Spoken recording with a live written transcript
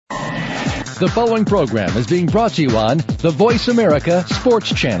The following program is being brought to you on the Voice America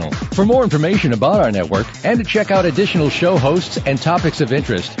Sports Channel. For more information about our network and to check out additional show hosts and topics of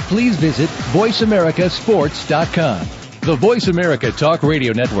interest, please visit voiceamericasports.com. The Voice America Talk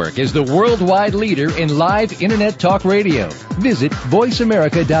Radio Network is the worldwide leader in live Internet talk radio. Visit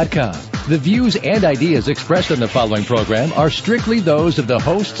voiceamerica.com. The views and ideas expressed on the following program are strictly those of the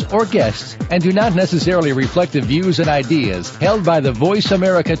hosts or guests and do not necessarily reflect the views and ideas held by the Voice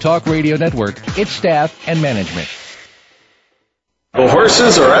America Talk Radio Network, its staff, and management. The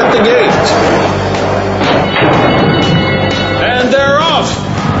horses are at the gate. And they're off!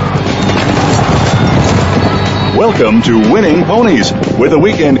 Welcome to Winning Ponies. With the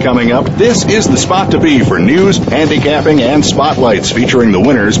weekend coming up, this is the spot to be for news, handicapping, and spotlights featuring the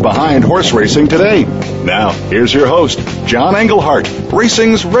winners behind horse racing today. Now, here's your host, John Englehart,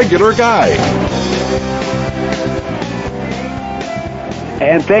 racing's regular guy.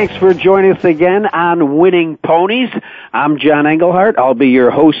 And thanks for joining us again on Winning Ponies. I'm John Englehart. I'll be your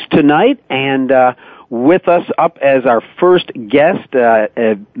host tonight. And with us up as our first guest,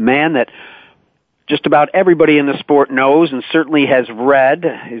 a man that just about everybody in the sport knows and certainly has read.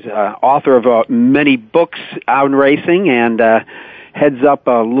 He's author of many books on racing and heads up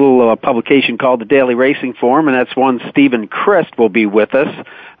a little publication called the Daily Racing Forum, and that's one Stephen Crist will be with us.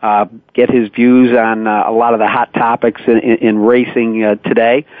 Get his views on a lot of the hot topics in racing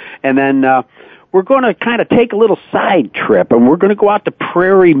today. And then we're going to kind of take a little side trip, and we're going to go out to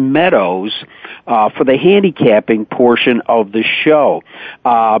Prairie Meadows for the handicapping portion of the show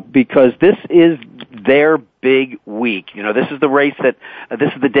because this is their big week. You know, this is the race that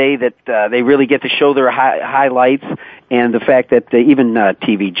this is the day that they really get to show their highlights, and the fact that even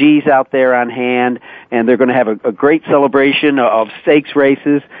TVG's out there on hand, and they're going to have a great celebration of stakes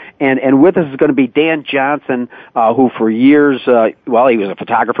races. And with us is going to be Dan Johnson, who for years, he was a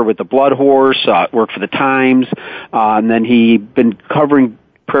photographer with the Blood Horse, worked for the Times, and then he'd been covering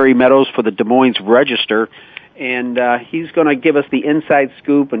Prairie Meadows for the Des Moines Register, and he's going to give us the inside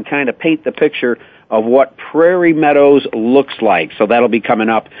scoop and kind of paint the picture of what Prairie Meadows looks like. So that'll be coming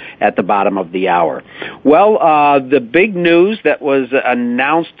up at the bottom of the hour. Well, the big news that was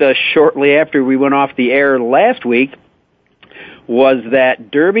announced shortly after we went off the air last week was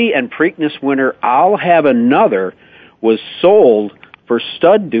that Derby and Preakness winner I'll Have Another was sold for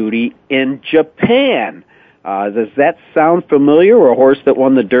stud duty in Japan. Does that sound familiar? A horse that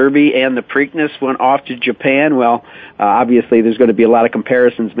won the Derby and the Preakness went off to Japan? Well, obviously there's going to be a lot of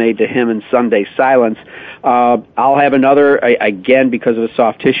comparisons made to him in Sunday Silence. I'll Have Another, again, because of a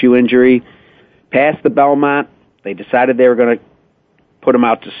soft tissue injury, passed the Belmont. They decided they were going to put him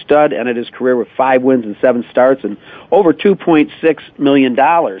out to stud, ended his career with 5 wins and 7 starts and over $2.6 million.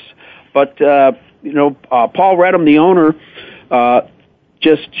 But, Paul Redham, the owner,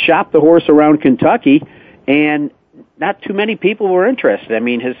 just shopped the horse around Kentucky, and not too many people were interested. I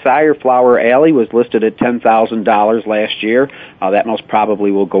mean, his sire, Flower Alley, was listed at $10,000 last year. That most probably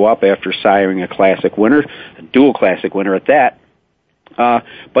will go up after siring a classic winner, a dual classic winner at that.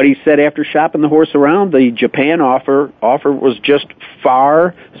 But he said after shopping the horse around, the Japan offer was just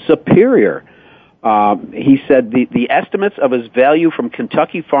far superior. He said the estimates of his value from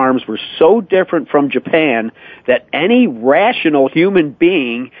Kentucky farms were so different from Japan that any rational human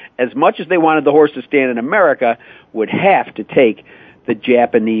being, as much as they wanted the horse to stand in America, would have to take the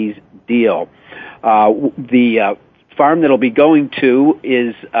Japanese deal. The farm that it'll be going to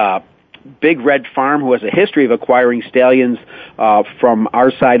is Big Red Farm, who has a history of acquiring stallions from our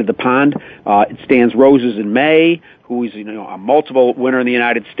side of the pond. It stands Roses in May, who is a multiple winner in the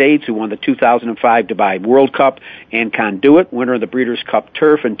United States, who won the 2005 Dubai World Cup, and Conduit, winner of the Breeders' Cup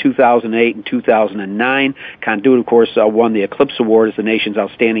Turf in 2008 and 2009. Conduit, of course, won the Eclipse Award as the nation's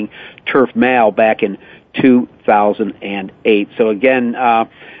outstanding turf male back in 2008. So again,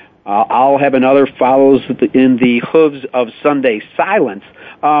 I'll Have Another follows in the hooves of Sunday Silence.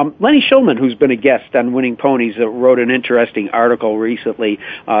 Lenny Shulman, who's been a guest on Winning Ponies, wrote an interesting article recently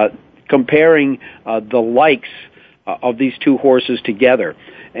comparing the likes of these two horses together.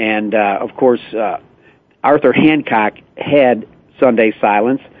 And, of course, Arthur Hancock had Sunday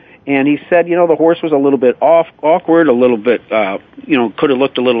Silence, and he said, the horse was a little bit awkward, a little bit, could have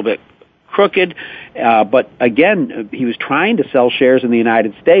looked a little bit crooked, but again, he was trying to sell shares in the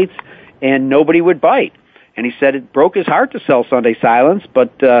United States, and nobody would bite. And he said it broke his heart to sell Sunday Silence,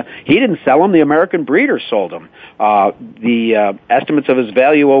 but he didn't sell him. The American breeders sold him. The estimates of his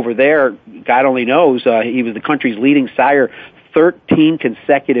value over there, God only knows. He was the country's leading sire 13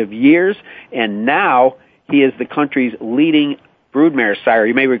 consecutive years, and now he is the country's leading broodmare sire.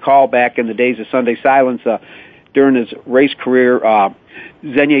 You may recall back in the days of Sunday Silence, during his race career,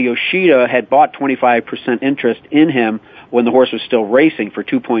 Zenya Yoshida had bought 25% interest in him when the horse was still racing for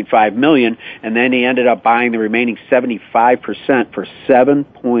 $2.5 million, and then he ended up buying the remaining 75% for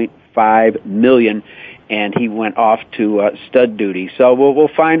 $7.5 million, and he went off to stud duty. So we'll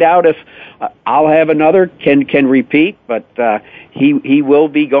find out if I'll have another can repeat, but he will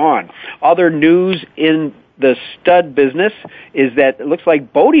be gone. Other news in the stud business is that it looks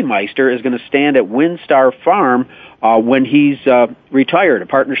like Bodemeister is going to stand at WinStar Farm when he's retired. A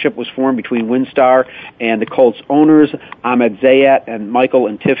partnership was formed between WinStar and the Colts owners, Ahmed Zayat and Michael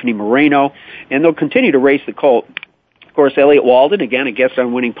and Tiffany Moreno, and they'll continue to race the Colt. Of course, Elliot Walden, again a guest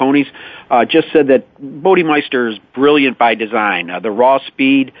on Winning Ponies, just said that Bodemeister is brilliant by design. The raw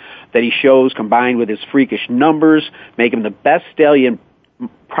speed that he shows combined with his freakish numbers make him the best stallion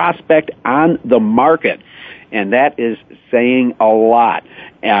prospect on the market, and that is saying a lot.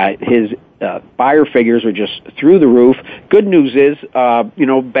 His buyer figures are just through the roof. Good news is,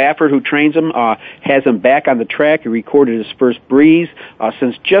 Baffert, who trains him, has him back on the track. He recorded his first breeze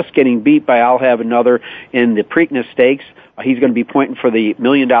since just getting beat by I'll Have Another in the Preakness Stakes. He's going to be pointing for the $1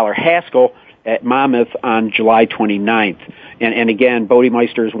 million Haskell at Monmouth on July 29th. And again,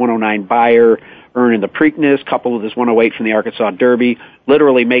 Bodemeister's 109 buyer earning the Preakness, coupled with his 108 from the Arkansas Derby,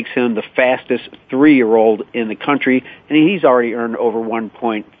 literally makes him the fastest 3-year-old in the country, and he's already earned over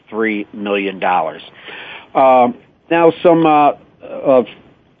 $1.3 million. Now, some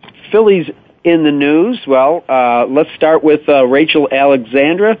fillies in the news. Well, let's start with Rachel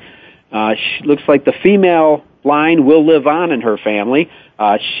Alexandra. She looks like the female line will live on in her family.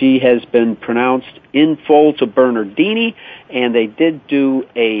 She has been pronounced in foal to Bernardini, and they did do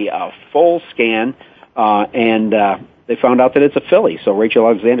a foal scan, and they found out that it's a filly. So Rachel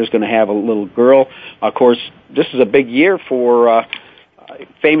Alexander is going to have a little girl. Of course, this is a big year for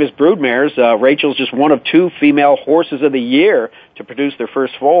famous broodmares. Rachel's just one of 2 female horses of the year to produce their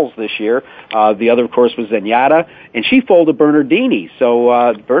first foals this year. The other, of course, was Zenyatta, and she foaled to Bernardini.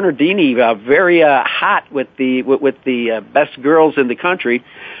 So Bernardini very hot with the best girls in the country.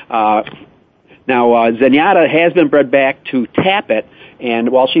 Now Zenyatta has been bred back to Tappet, and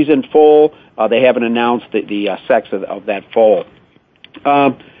while she's in foal, they haven't announced the sex of that foal.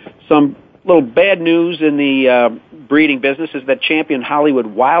 Some little bad news in the breeding business is that champion Hollywood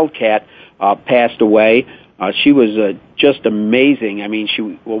Wildcat passed away. She was just amazing. I mean,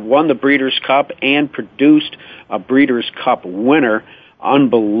 she won the Breeders' Cup and produced a Breeders' Cup winner.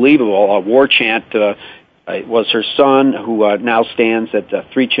 Unbelievable. War Chant was her son, who now stands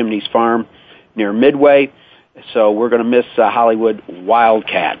at Three Chimneys Farm near Midway. So we're going to miss Hollywood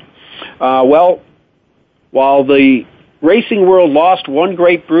Wildcat. Well, while the racing world lost one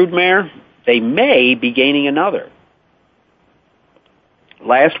great broodmare, they may be gaining another.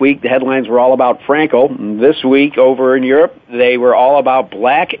 Last week, the headlines were all about Frankel. This week, over in Europe, they were all about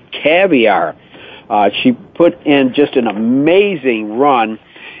Black Caviar. She put in just an amazing run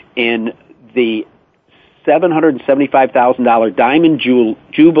in the $775,000 Diamond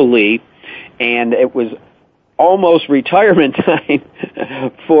Jubilee, and it was almost retirement time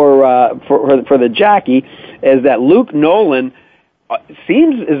for the jockey, as that Luke Nolan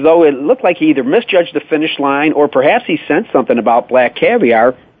seems as though it looked like he either misjudged the finish line or perhaps he sensed something about Black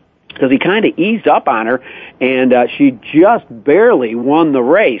Caviar, because he kind of eased up on her, and she just barely won the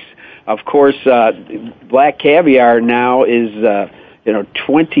race. Of course, Black Caviar now is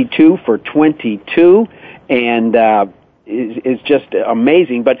 22 for 22, and is just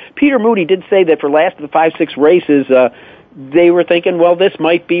amazing. But Peter Moody did say that for the last of the 5-6 races, they were thinking, well, this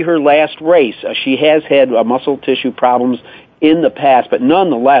might be her last race. She has had muscle tissue problems in the past, but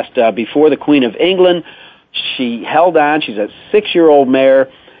nonetheless, before the Queen of England, she held on. She's a 6-year-old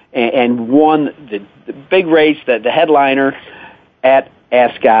mare and won the big race, the headliner at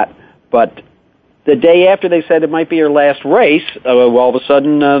Ascot. But the day after they said it might be her last race, all of a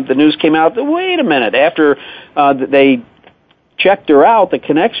sudden the news came out that, wait a minute, after they checked her out, the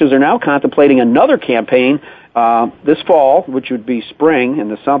Connections are now contemplating another campaign this fall, which would be spring in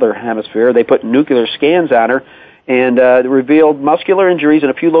the southern hemisphere. They put nuclear scans on her, and revealed muscular injuries in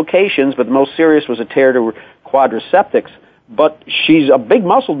a few locations, but the most serious was a tear to quadriceps. But she's a big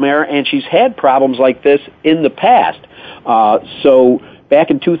muscled mare, and she's had problems like this in the past. So back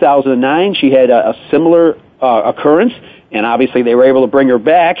in 2009, she had a similar occurrence, and obviously they were able to bring her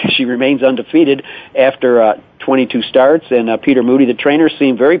back. She remains undefeated after 22 starts, and Peter Moody, the trainer,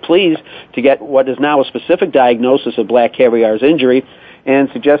 seemed very pleased to get what is now a specific diagnosis of Black Caviar's injury,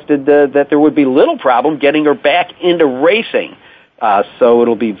 and suggested that there would be little problem getting her back into racing. So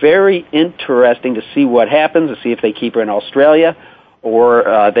it'll be very interesting to see what happens, to see if they keep her in Australia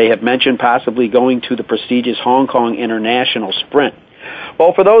or they have mentioned possibly going to the prestigious Hong Kong International Sprint.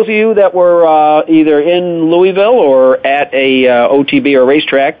 Well, for those of you that were either in Louisville or at a OTB or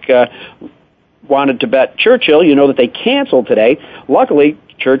racetrack, wanted to bet Churchill, you know that they canceled today. Luckily,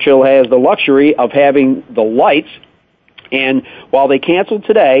 Churchill has the luxury of having the lights, and while they canceled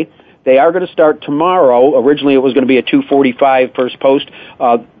today, they are going to start tomorrow. Originally, it was going to be a 2:45 first post.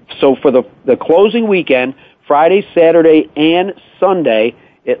 So for the closing weekend, Friday, Saturday, and Sunday,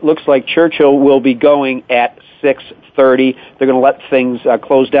 it looks like Churchill will be going at 6:30. They're going to let things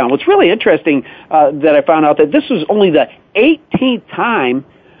close down. What's really interesting that I found out that this was only the 18th time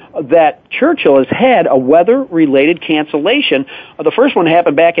that Churchill has had a weather-related cancellation. The first one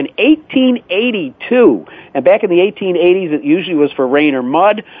happened back in 1882. And back in the 1880s, it usually was for rain or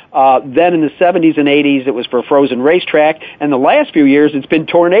mud. Then in the 70s and 80s, it was for frozen racetrack. And the last few years, it's been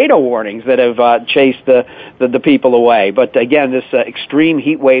tornado warnings that have chased the people away. But again, this extreme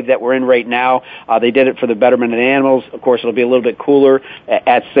heat wave that we're in right now, they did it for the betterment of animals. Of course, it'll be a little bit cooler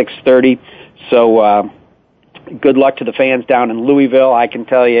at 6:30. So, good luck to the fans down in Louisville. I can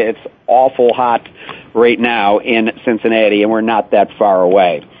tell you it's awful hot right now in Cincinnati, and we're not that far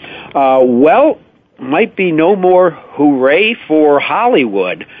away. Well, might be no more hooray for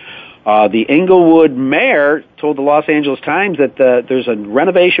Hollywood. The Inglewood mayor told the Los Angeles Times that there's a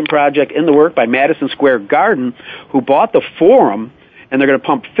renovation project in the work by Madison Square Garden, who bought the Forum, and they're going to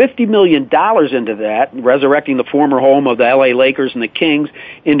pump $50 million into that, resurrecting the former home of the L.A. Lakers and the Kings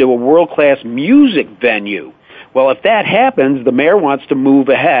into a world-class music venue. Well, if that happens, the mayor wants to move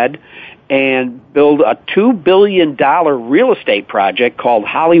ahead and build a $2 billion real estate project called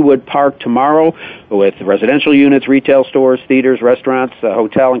Hollywood Park Tomorrow, with residential units, retail stores, theaters, restaurants,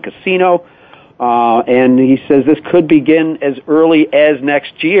 hotel, and casino. And he says this could begin as early as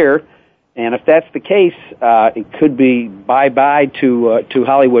next year. And if that's the case, it could be bye-bye to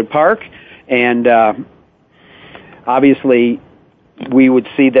Hollywood Park. And obviously, we would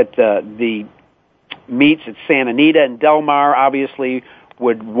see that the meets at Santa Anita and Del Mar obviously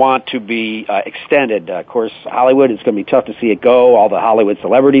would want to be extended. Of course, Hollywood, it's going to be tough to see it go. All the Hollywood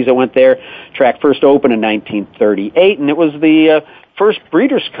celebrities that went there. Track first opened in 1938, and it was the first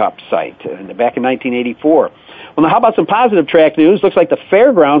Breeders' Cup site back in 1984. Well, now how about some positive track news? Looks like the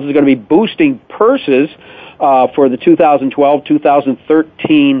Fairgrounds is going to be boosting purses for the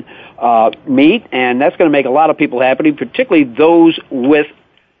 2012-2013 meet, and that's going to make a lot of people happy, particularly those with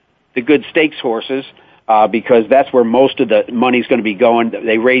the good stakes horses, because that's where most of the money's going to be going.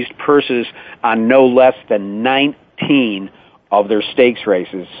 They raised purses on no less than 19 of their stakes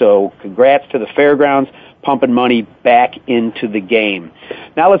races. So congrats to the Fairgrounds, pumping money back into the game.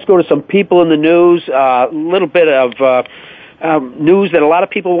 Now let's go to some people in the news. A little bit of news that a lot of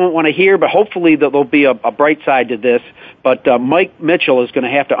people won't want to hear, but hopefully there'll be a bright side to this. But Mike Mitchell is going to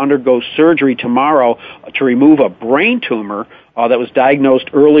have to undergo surgery tomorrow to remove a brain tumor that was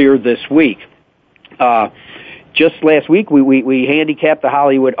diagnosed earlier this week. Just last week, we handicapped the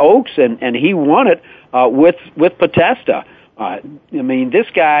Hollywood Oaks, and he won it with Potesta. I mean, this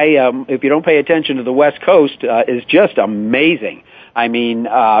guy, if you don't pay attention to the West Coast, is just amazing. I mean,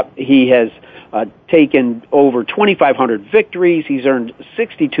 he has taken over 2,500 victories. He's earned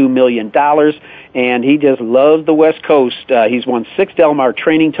 $62 million, and he just loves the West Coast. He's won 6 Del Mar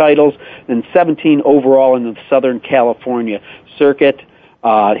training titles and 17 overall in the Southern California circuit.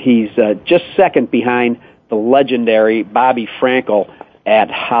 He's just second behind the legendary Bobby Frankel at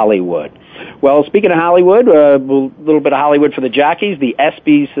Hollywood. Well, speaking of Hollywood, a little bit of Hollywood for the jockeys. The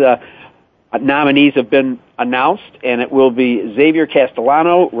ESPYs nominees have been announced, and it will be Xavier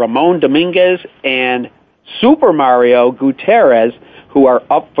Castellano, Ramon Dominguez, and Super Mario Gutierrez, who are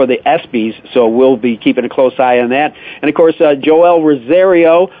up for the ESPYs, so we'll be keeping a close eye on that. And, of course, Joel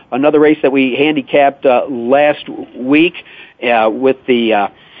Rosario, another race that we handicapped last week with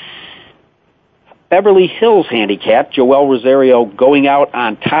the Beverly Hills handicap, Joel Rosario going out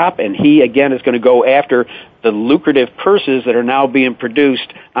on top, and he, again, is going to go after the lucrative purses that are now being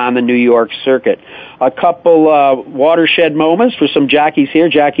produced on the New York circuit. A couple watershed moments for some jockeys here.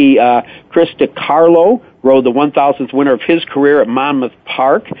 Jockey Crist rode the 1,000th winner of his career at Monmouth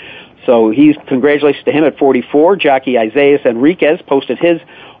Park. So congratulations to him at 44. Jockey Isaias Enriquez posted his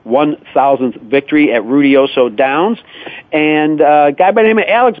 1,000th victory at Ruidoso Downs. And a guy by the name of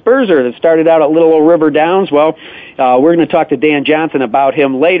Alex Berzer that started out at Little Old River Downs. Well, we're going to talk to Dan Johnson about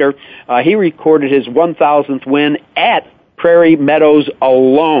him later. He recorded his 1,000th win at Prairie Meadows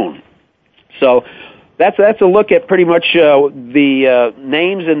alone. So that's a look at pretty much the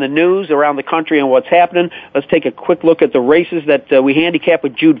names in the news around the country and what's happening. Let's take a quick look at the races that we handicapped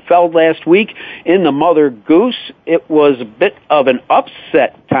with Jude Feld last week. In the Mother Goose, it was a bit of an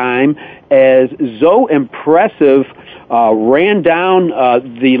upset time as Zo Impressive ran down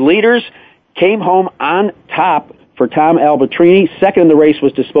the leaders, came home on top for Tom Albatrini. Second in the race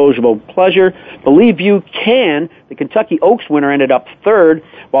was Disposable Pleasure. Believe You Can, the Kentucky Oaks winner, ended up third,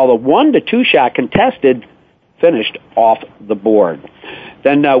 while the 1-2 shot contested finished off the board.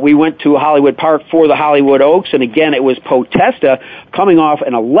 Then we went to Hollywood Park for the Hollywood Oaks, and again it was Potesta coming off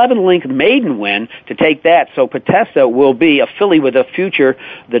an 11-length maiden win to take that. So Potesta will be a filly with a future,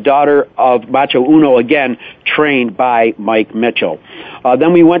 the daughter of Macho Uno, again trained by Mike Mitchell.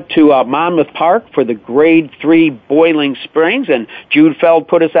 Then we went to Monmouth Park for the Grade 3 Boiling Springs, and Jude Feld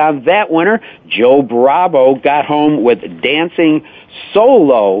put us on that winner. Joe Bravo got home with Dancing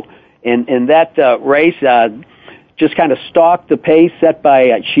Solo in that race. Just kind of stalked the pace set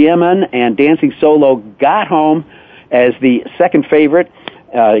by Chieman, and Dancing Solo got home as the second favorite.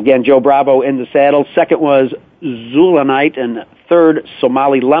 Again, Joe Bravo in the saddle. Second was Zulanite, and third,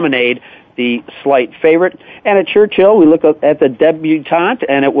 Somali Lemonade, the slight favorite. And at Churchill, we look at the debutante,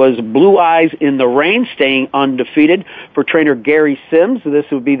 and it was Blue Eyes in the Rain, staying undefeated for trainer Gary Sims. This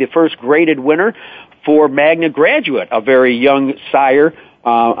would be the first graded winner for Magna Graduate, a very young sire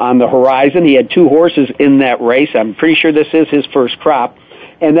on the horizon. He had 2 horses in that race. I'm pretty sure this is his first crop.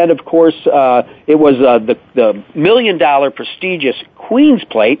 And then, of course, it was the $1 million prestigious Queen's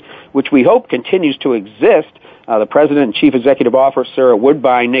Plate, which we hope continues to exist. The president and chief executive officer at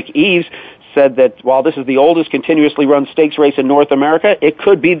Woodbine, Nick Eves, said that while this is the oldest continuously run stakes race in North America, it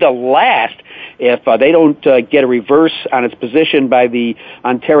could be the last if they don't get a reverse on its position by the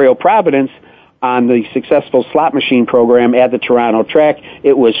Ontario Providence on the successful slot machine program at the Toronto track.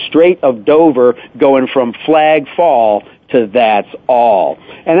 It was straight of Dover, going from Flag Fall to That's All.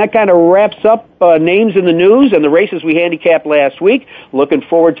 And that kind of wraps up names in the news and the races we handicapped last week. Looking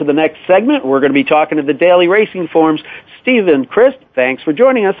forward to the next segment. We're going to be talking to the Daily Racing Forum's Stephen Crist. Thanks for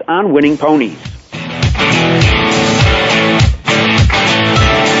joining us on Winning Ponies.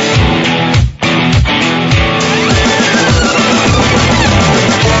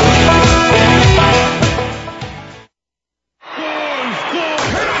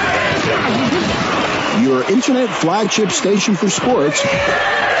 Your internet flagship station for sports.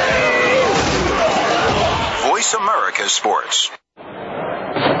 Voice America Sports. And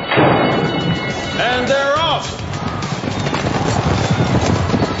they're off.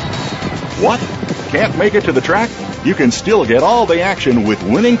 What? Can't make it to the track? You can still get all the action with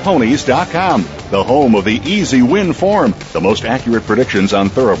winningponies.com, the home of the easy win form, the most accurate predictions on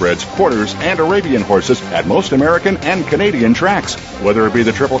thoroughbreds, quarters, and Arabian horses at most American and Canadian tracks. Whether it be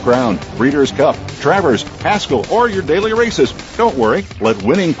the Triple Crown, Breeders' Cup, Travers, Haskell, or your daily races, don't worry, let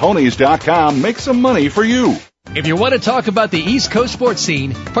winningponies.com make some money for you. If you want to talk about the East Coast sports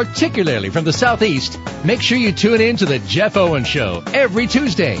scene, particularly from the Southeast, make sure you tune in to the Jeff Owens Show every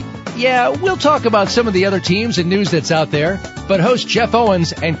Tuesday. Yeah, we'll talk about some of the other teams and news that's out there, but host Jeff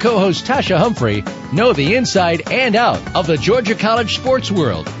Owens and co-host Tasha Humphrey know the inside and out of the Georgia College sports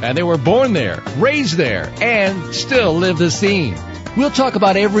world, and they were born there, raised there, and still live the scene. We'll talk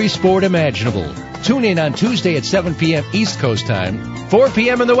about every sport imaginable. Tune in on Tuesday at 7 p.m. East Coast time, 4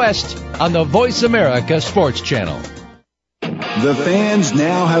 p.m. in the West on the Voice America Sports Channel. The fans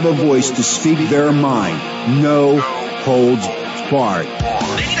now have a voice to speak their mind. No holds barred.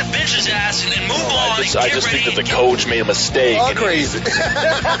 They need to bench his ass and move on. I just think that the coach made a mistake. All crazy.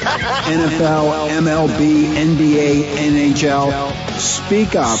 NFL, MLB, NBA, NHL.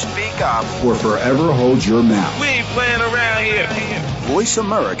 Speak up. Speak up. Or forever hold your mouth. We ain't playing around here. Voice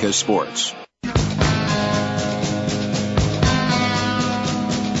America Sports.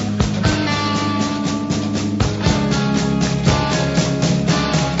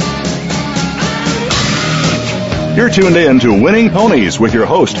 You're tuned in to Winning Ponies with your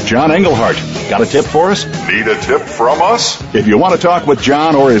host, John Englehart. Got a tip for us? Need a tip from us? If you want to talk with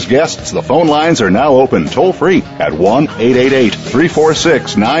John or his guests, the phone lines are now open toll-free at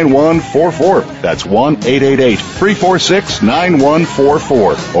 1-888-346-9144. That's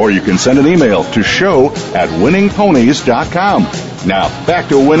 1-888-346-9144. Or you can send an email to show@winningponies.com. Now, back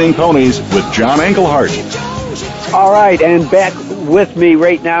to Winning Ponies with John Englehart. All right, and back with me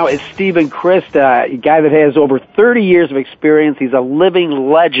right now is Stephen Crist, a guy that has over 30 years of experience. He's a living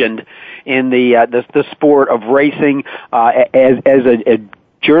legend in the sport of racing. As a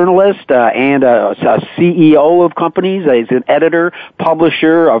journalist and a CEO of companies. He's an editor,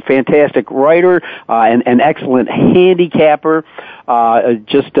 publisher, a fantastic writer, and an excellent handicapper.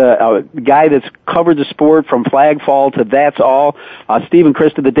 Just a guy that's covered the sport from flag fall to that's all. Stephen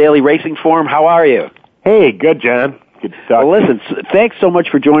Crist of the Daily Racing Form. How are you? Hey, good, John. Good stuff. Well, listen, thanks so much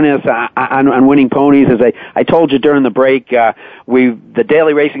for joining us on Winning Ponies. As I told you during the break, the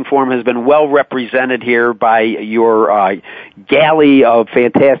Daily Racing Forum has been well represented here by your galley of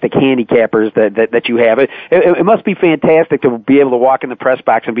fantastic handicappers that you have. It must be fantastic to be able to walk in the press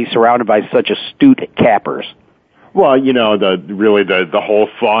box and be surrounded by such astute cappers. Well, the whole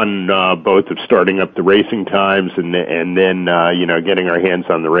fun, both of starting up the Racing Times and then, getting our hands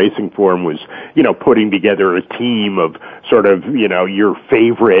on the Racing Forum was, putting together a team of sort of, your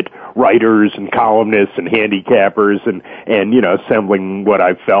favorite writers and columnists and handicappers and assembling what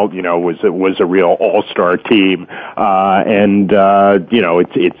I felt, was a real all-star team.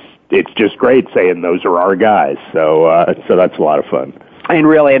 It's just great saying those are our guys. So that's a lot of fun. And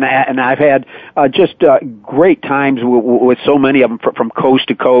really, and I've had just great times with so many of them from coast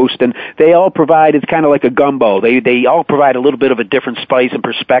to coast, and they all provide, it's kind of like a gumbo. They all provide a little bit of a different spice and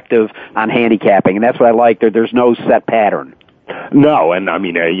perspective on handicapping, and that's what I like. There's no set pattern. No, and I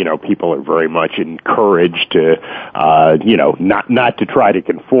mean, people are very much encouraged to, not to try to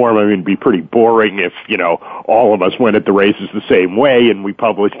conform. I mean, it'd be pretty boring if, all of us went at the races the same way and we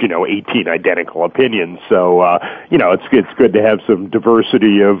published, 18 identical opinions. So, it's good to have some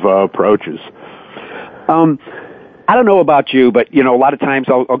diversity of approaches. I don't know about you, but, a lot of times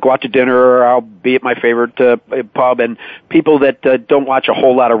I'll go out to dinner or I'll be at my favorite pub, and people that don't watch a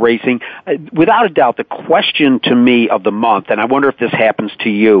whole lot of racing, without a doubt, the question to me of the month, and I wonder if this happens to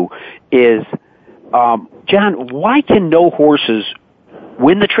you, is, John, why can no horses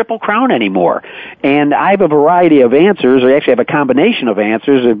win the Triple Crown anymore? And I have a variety of answers, or actually I have a combination of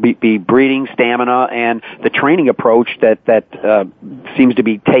answers. It'd be breeding, stamina, and the training approach that seems to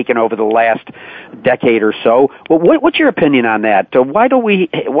be taken over the last decade or so. Well, what's your opinion on that? Why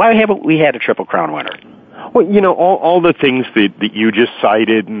haven't we had a Triple Crown winner? Well, all the things that you just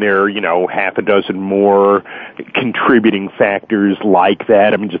cited, and there are, half a dozen more contributing factors like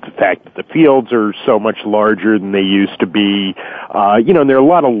that. I mean, just the fact that the fields are so much larger than they used to be. And there are a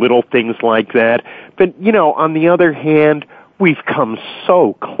lot of little things like that. But, on the other hand, we've come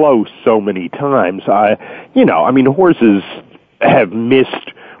so close so many times. Horses have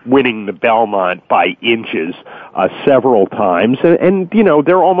missed winning the Belmont by inches several times, and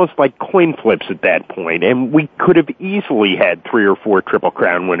they're almost like coin flips at that point, and we could have easily had 3 or 4 Triple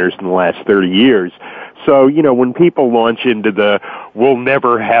Crown winners in the last 30 years. So, when people launch into the we'll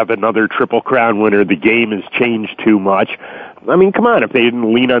never have another Triple Crown winner, the game has changed too much, I mean, come on, if they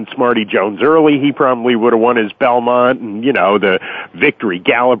didn't lean on Smarty Jones early, he probably would have won his Belmont, and, the Victory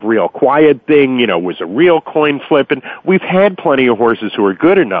Gallop Real Quiet thing, was a real coin flip, and we've had plenty of horses who are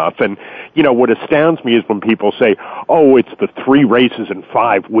good enough, and, what astounds me is when people say, oh, it's the 3 races in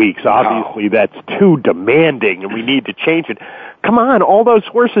 5 weeks, obviously that's too demanding, and we need to change it. Come on, all those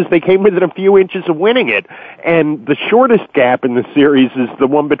horses, they came within a few inches of winning it, and the shortest gap in the series is the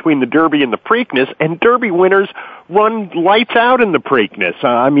one between the Derby and the Preakness, and Derby winners run lights out in the Preakness.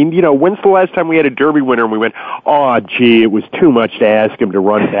 When's the last time we had a Derby winner and we went, oh, gee, it was too much to ask him to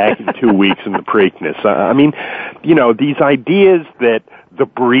run back in 2 weeks in the Preakness? These ideas that the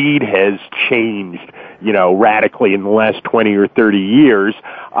breed has changed, radically in the last 20 or 30 years,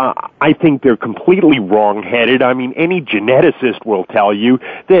 I think they're completely wrong-headed. I mean, any geneticist will tell you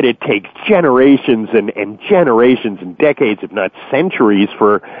that it takes generations and generations and decades, if not centuries,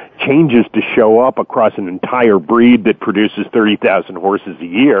 for changes to show up across an entire breed that produces 30,000 horses a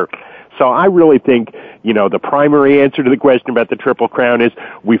year. So I really think, the primary answer to the question about the Triple Crown is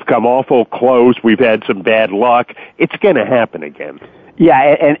we've come awful close, we've had some bad luck, it's going to happen again. Yeah,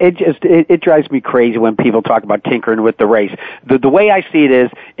 and it drives me crazy when people talk about tinkering with the race. The way I see it is,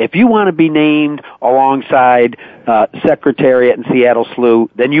 if you want to be named alongside Secretariat and Seattle Slew,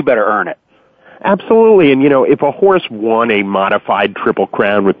 then you better earn it. Absolutely, and if a horse won a modified Triple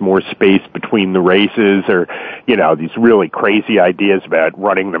Crown with more space between the races, or these really crazy ideas about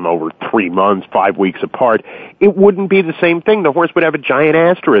running them over 3 months, 5 weeks apart, it wouldn't be the same thing. The horse would have a giant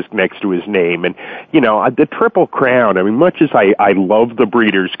asterisk next to his name, and the Triple Crown. I mean, much as I love the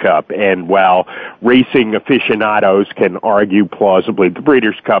Breeders' Cup, and while racing aficionados can argue plausibly the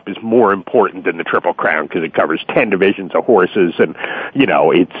Breeders' Cup is more important than the Triple Crown because it covers 10 divisions of horses, and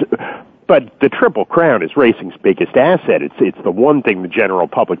But the Triple Crown is racing's biggest asset. It's the one thing the general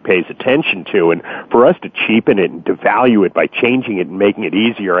public pays attention to, and for us to cheapen it and devalue it by changing it and making it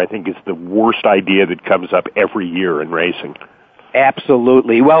easier, I think is the worst idea that comes up every year in racing.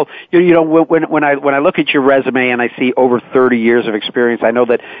 Absolutely. Well, you know, when I look at your resume and I see over 30 years of experience, I know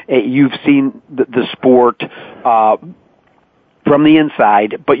that you've seen the sport from the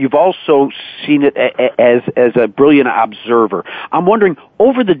inside, but you've also seen it as a brilliant observer. I'm wondering,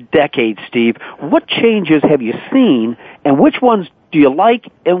 over the decades, Steve, what changes have you seen, and which ones do you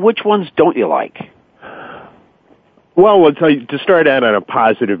like, and which ones don't you like? Well, I'll tell you, to start out on a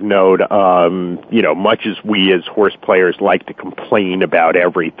positive note, you know, much as we as horse players like to complain about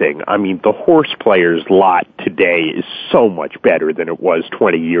everything, I mean, the horse players' lot today is so much better than it was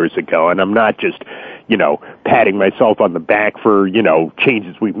 20 years ago, and I'm not just, you know, patting myself on the back for, you know,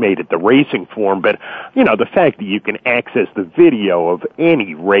 changes we've made at the racing form, but, you know, the fact that you can access the video of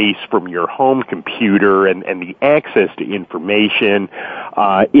any race from your home computer and the access to information,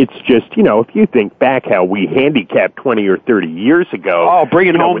 it's just, you know, if you think back how we handicapped 20 or 30 years ago. Oh,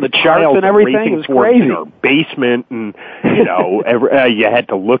 bringing home the charts and everything is crazy. In our basement, and, you know, you had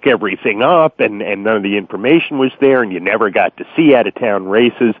to look everything up, and none of the information was there, and you never got to see out-of-town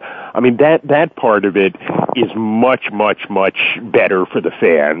races. I mean, that part of it is much, much, much better for the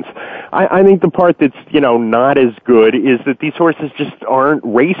fans. I think the part that's, you know, not as good is that these horses just aren't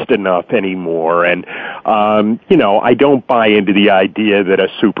raced enough anymore, and, you know, I don't buy into the idea that a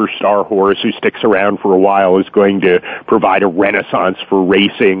superstar horse who sticks around for a while is going to provide a renaissance for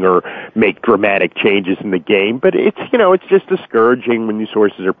racing or make dramatic changes in the game, but it's, you know, it's just discouraging when these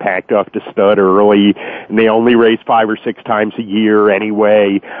horses are packed off to stud early and they only race 5 or 6 times a year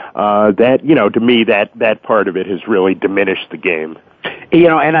anyway. That, you know, to me, that part of it has really diminished the game. You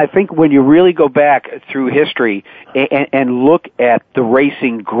know, and I think when you really go back through history and look at the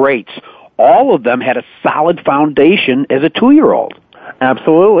racing greats, all of them had a solid foundation as a 2-year-old.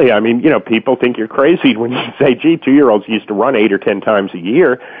 Absolutely. I mean, you know, people think you're crazy when you say, gee, 2-year-olds used to run 8 or 10 times a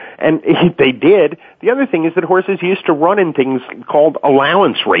year. And they did. The other thing is that horses used to run in things called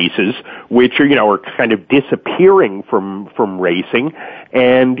allowance races, which are, you know, are kind of disappearing from racing.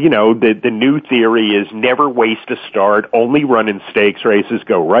 And, you know, the new theory is never waste a start, only run in stakes races,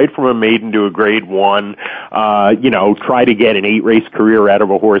 go right from a maiden to a grade 1, you know, try to get an 8-race career out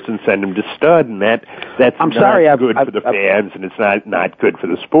of a horse and send him to stud. And that's not good for the fans, and it's not good for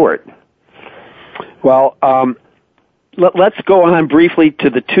the sport. Well, let's go on briefly to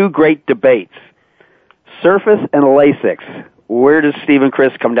the 2 great debates, surface and Lasix. Where does Steve and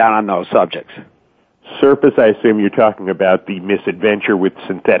Crist come down on those subjects? Surface, I assume you're talking about the misadventure with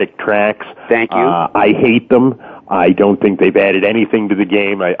synthetic tracks. Thank you. I hate them. I don't think they've added anything to the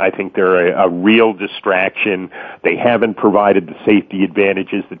game. I think they're a real distraction. They haven't provided the safety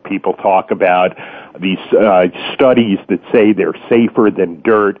advantages that people talk about. These studies that say they're safer than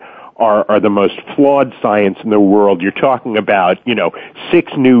dirt are the most flawed science in the world. You're talking about, you know,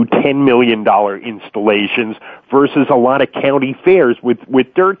 6 new $10 million installations versus a lot of county fairs with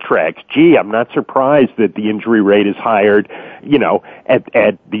dirt tracks. Gee, I'm not surprised that the injury rate is higher, you know,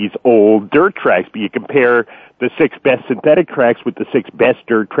 at these old dirt tracks. But you compare the 6 best synthetic tracks with the 6 best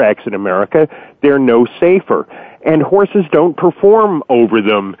dirt tracks in America, they're no safer. And horses don't perform over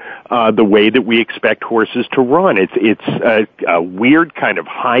them the way that we expect horses to run. It's a weird kind of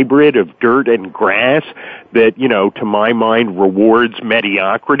hybrid of dirt and grass that, you know, to my mind rewards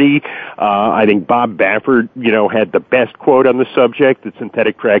mediocrity. I think Bob Baffert, you know, had the best quote on the subject, that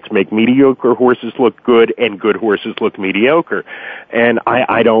synthetic tracks make mediocre horses look good and good horses look mediocre. And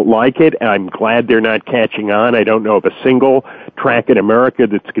I don't like it. I'm glad they're not catching on. I don't know of a single track in America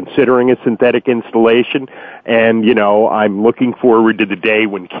that's considering a synthetic installation. And, you know, I'm looking forward to the day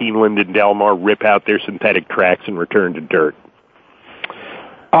when Keeneland and Del Mar rip out their synthetic tracks and return to dirt.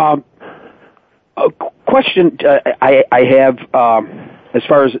 A question I have as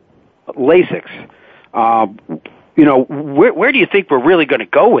far as Lasix. You know, where do you think we're really going to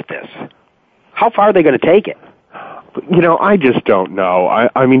go with this? How far are they going to take it? You know, I just don't know.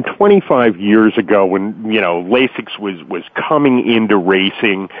 I mean, 25 years ago when, you know, Lasix was coming into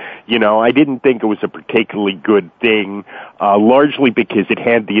racing, you know, I didn't think it was a particularly good thing, largely because it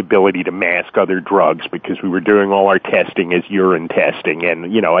had the ability to mask other drugs, because we were doing all our testing as urine testing,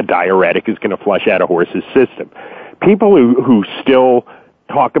 and, you know, a diuretic is going to flush out a horse's system. People who still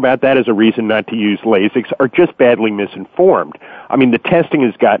talk about that as a reason not to use Lasix are just badly misinformed. I mean, the testing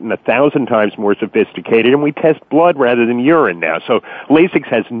has gotten 1,000 times more sophisticated, and we test blood rather than urine now. So Lasix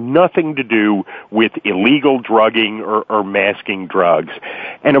has nothing to do with illegal drugging or masking drugs.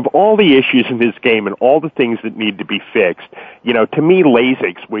 And of all the issues in this game and all the things that need to be fixed, you know, to me,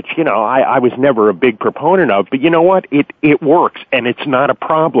 Lasix, which, you know, I was never a big proponent of, but you know what? It works, and it's not a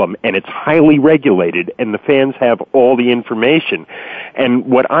problem, and it's highly regulated, and the fans have all the information. And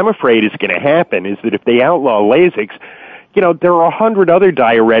what I'm afraid is going to happen is that if they outlaw Lasix, there are 100 other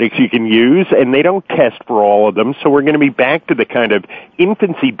diuretics you can use, and they don't test for all of them, so we're going to be back to the kind of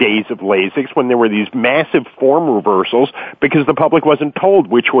infancy days of Lasix when there were these massive form reversals because the public wasn't told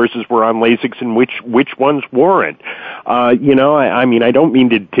which horses were on Lasix and which ones weren't. I don't mean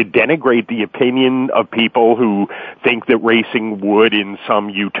to denigrate the opinion of people who think that racing would, in some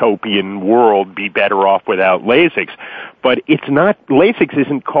utopian world, be better off without Lasix. But Lasix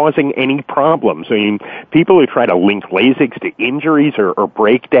isn't causing any problems. I mean, people who try to link Lasix to injuries or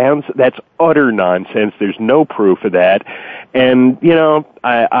breakdowns, that's utter nonsense. There's no proof of that. And,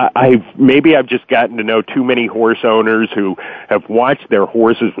 I've just gotten to know too many horse owners who have watched their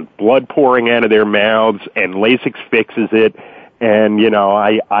horses with blood pouring out of their mouths, and Lasix fixes it. And,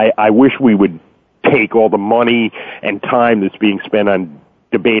 I wish we would take all the money and time that's being spent on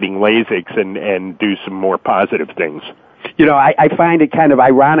debating Lasix and do some more positive things. I find it kind of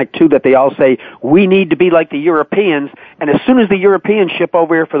ironic, too, that they all say, we need to be like the Europeans, and as soon as the Europeans ship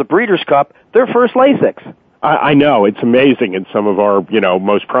over here for the Breeders' Cup, they're first Lasix. I know, it's amazing, and some of our,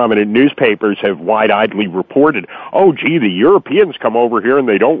 most prominent newspapers have wide-eyedly reported, oh, gee, the Europeans come over here and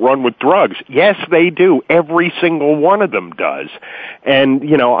they don't run with drugs. Yes, they do. Every single one of them does. And,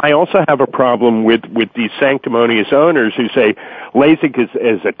 I also have a problem with these sanctimonious owners who say Lasix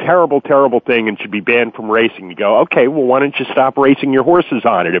is a terrible, terrible thing and should be banned from racing. You go, okay, well, why don't you stop racing your horses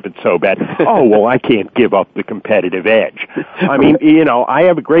on it if it's so bad? Oh, well, I can't give up the competitive edge. I mean, I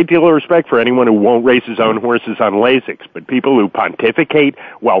have a great deal of respect for anyone who won't race his own horses on Lasix, but people who pontificate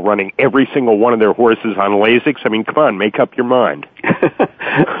while running every single one of their horses on Lasix, I mean, come on, make up your mind.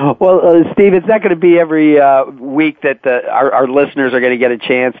 Well, Steve, it's not going to be every week that our listeners are going to get a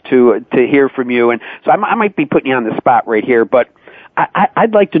chance to hear from you, and so I might be putting you on the spot right here, but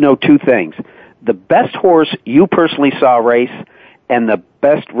I'd like to know two things. The best horse you personally saw race and the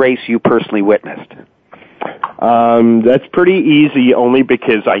best race you personally witnessed. That's pretty easy only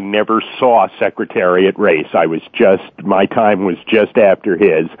because I never saw Secretariat race. My time was just after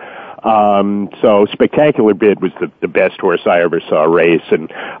his. So Spectacular Bid was the best horse I ever saw race,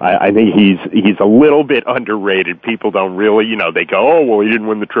 and I think he's a little bit underrated. People don't really, they go, oh, well, he didn't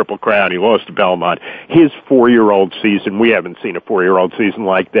win the Triple Crown, he lost to Belmont. His 4-year-old season, we haven't seen a 4-year-old season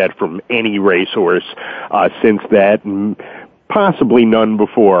like that from any racehorse, since that, and possibly none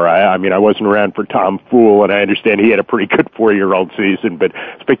before. I wasn't around for Tom Fool, and I understand he had a pretty good 4-year-old season, but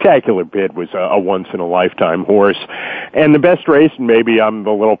Spectacular Bid was a once-in-a-lifetime horse. And the best race, and maybe I'm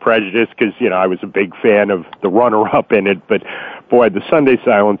a little prejudiced because, I was a big fan of the runner-up in it, but boy, the Sunday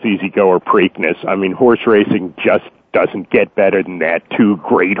Silence Easy Goer Preakness, horse racing just doesn't get better than that. Two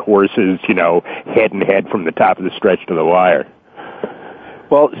great horses, head and head from the top of the stretch to the wire.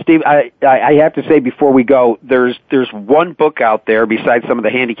 Well, Steve, I have to say before we go, there's one book out there besides some of the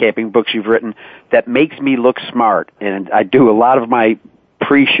handicapping books you've written that makes me look smart, and I do a lot of my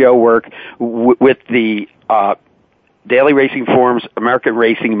pre-show work with the Daily Racing Forum's American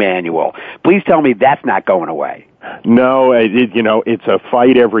Racing Manual. Please tell me that's not going away. No, it's a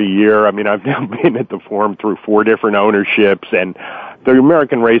fight every year. I've now been at the forum through 4 different ownerships, and the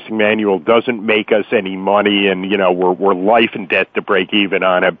American Racing Manual doesn't make us any money, and we're life and death to break even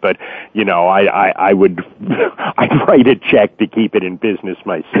on it. But I'd write a check to keep it in business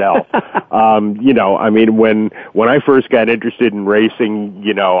myself. When I first got interested in racing,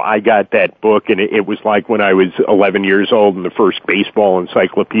 I got that book, and it was like when I was 11 years old and the first baseball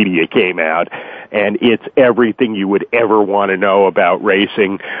encyclopedia came out, and it's everything you would ever want to know about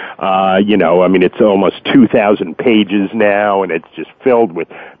racing. It's almost 2,000 pages now, and it's just filled with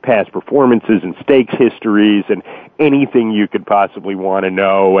past performances and stakes histories and anything you could possibly want to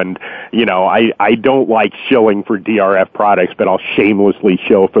know. And, I don't like shilling for DRF products, but I'll shamelessly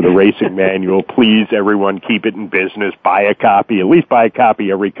shill for the Racing Manual. Please, everyone, keep it in business. Buy a copy, at least buy a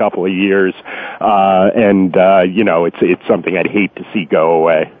copy every couple of years. It's something I'd hate to see go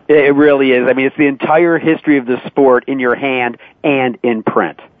away. It really is. It's the entire history of the sport in your hand and in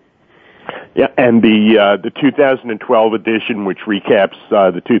print. Yeah, and the 2012 edition, which recaps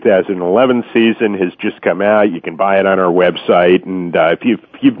the 2011 season, has just come out. You can buy it on our website, and if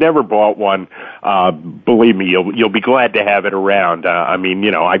you've never bought one, believe me, you'll be glad to have it around.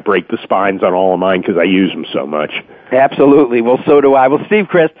 I break the spines on all of mine because I use them so much. Absolutely. Well, so do I. Well, Steve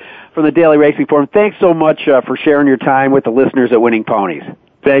Crist from the Daily Racing Forum, thanks so much for sharing your time with the listeners at Winning Ponies.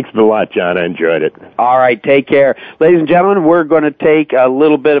 Thanks a lot, John. I enjoyed it. All right, take care. Ladies and gentlemen, we're going to take a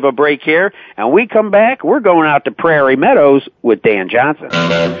little bit of a break here, and when we come back, we're going out to Prairie Meadows with Dan Johnson.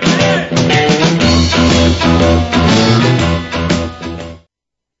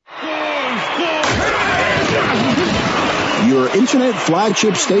 Your internet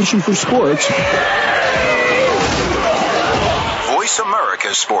flagship station for sports. Voice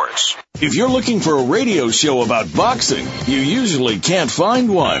America Sports. If you're looking for a radio show about boxing, you usually can't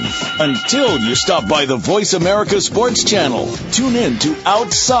find one until you stop by the Voice America Sports channel. Tune in to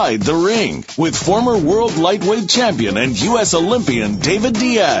Outside the Ring with former world lightweight champion and U.S. Olympian David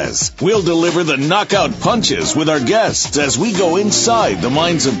Diaz. We'll deliver the knockout punches with our guests as we go inside the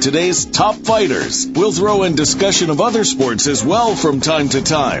minds of today's top fighters. We'll throw in discussion of other sports as well from time to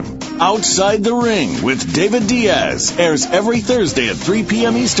time. Outside the Ring with David Diaz airs every Thursday at 3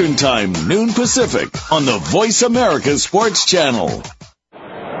 p.m. Eastern Time, noon Pacific, on the Voice America Sports Channel.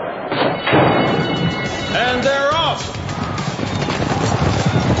 And they're off.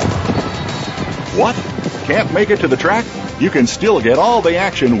 What? Can't make it to the track? You can still get all the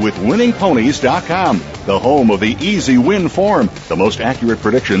action with winningponies.com, the home of the easy win form, the most accurate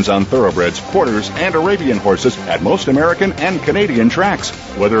predictions on thoroughbreds, quarters, and Arabian horses at most American and Canadian tracks.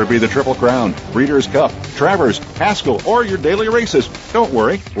 Whether it be the Triple Crown, Breeders' Cup, Travers, Haskell, or your daily races, don't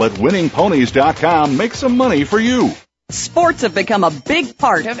worry. Let winningponies.com make some money for you. Sports have become a big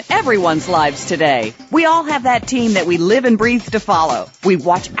part of everyone's lives today. We all have that team that we live and breathe to follow. We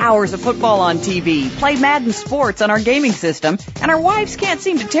watch hours of football on TV, play Madden Sports on our gaming system, and our wives can't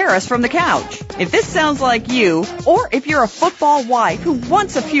seem to tear us from the couch. If this sounds like you, or if you're a football wife who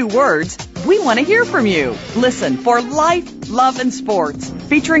wants a few words, we want to hear from you. Listen for Life, Love, and Sports,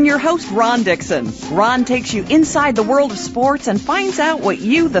 featuring your host, Ron Dixon. Ron takes you inside the world of sports and finds out what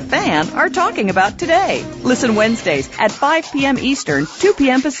you, the fan, are talking about today. Listen Wednesdays at 5 p.m. Eastern, 2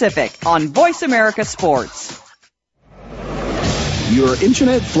 p.m. Pacific on Voice America Sports. Your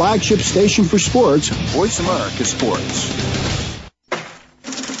internet flagship station for sports, Voice America Sports.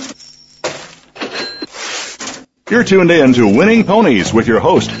 You're tuned in to Winning Ponies with your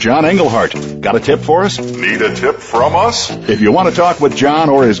host, John Englehart. Got a tip for us? Need a tip from us? If you want to talk with John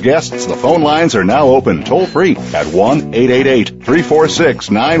or his guests, the phone lines are now open toll-free at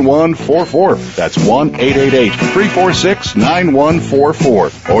 1-888-346-9144. That's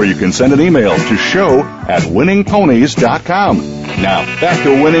 1-888-346-9144. Or you can send an email to show@winningponies.com. Now, back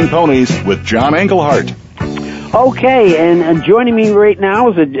to Winning Ponies with John Englehart. Okay, and joining me right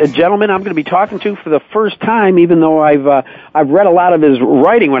now is a gentleman I'm going to be talking to for the first time, even though I've read a lot of his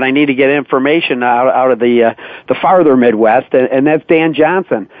writing when I need to get information out of the farther Midwest, and that's Dan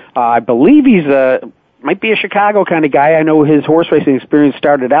Johnson. I believe he's might be a Chicago kind of guy. I know his horse racing experience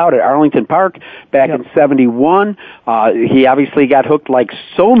started out at Arlington Park back in 71. He obviously got hooked, like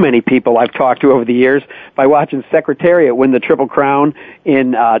so many people I've talked to over the years, by watching Secretariat win the Triple Crown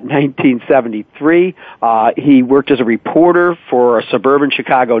in 1973. He worked as a reporter for a suburban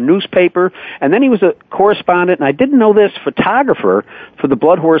Chicago newspaper, and then he was a correspondent, and I didn't know this, photographer for the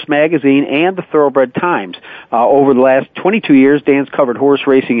Blood Horse magazine and the Thoroughbred Times. Over the last 22 years, Dan's covered horse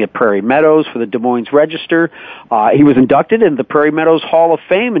racing at Prairie Meadows for the Des Moines Register. He was inducted into the Prairie Meadows Hall of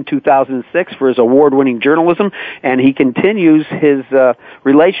Fame in 2006 for his award-winning journalism, and he continues his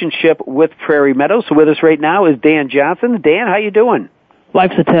relationship with Prairie Meadows. So with us right now is Dan Johnson. Dan, how you doing?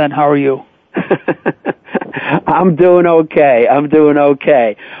 Life's a 10. How are you? I'm doing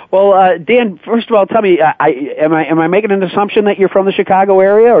okay. Well, Dan, first of all, tell me, am I making an assumption that you're from the Chicago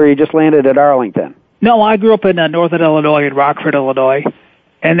area, or you just landed at Arlington? No, I grew up in northern Illinois, in Rockford, Illinois,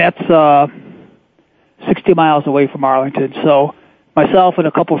 and that's 60 miles away from Arlington. So myself and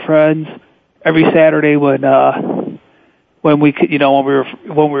a couple friends, every Saturday when we could, when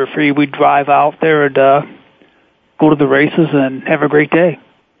we were free, we'd drive out there and go to the races and have a great day.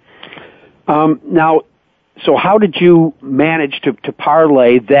 Now, so how did you manage to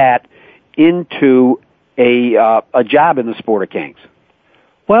parlay that into a job in the Sport of Kings?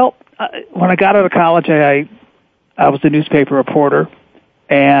 Well, when I got out of college, I was a newspaper reporter,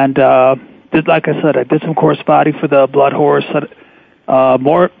 and like I said, I did some corresponding for the Blood Horse,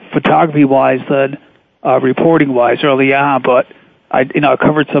 more photography-wise than reporting-wise early on, but I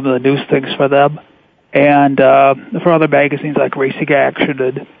covered some of the news things for them, and for other magazines like Racing Action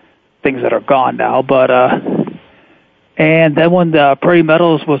and things that are gone now. But and then when the Prairie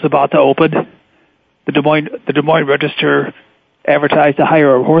Meadows was about to open, the Des Moines Register advertised to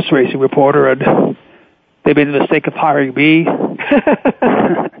hire a horse racing reporter, and they made the mistake of hiring me.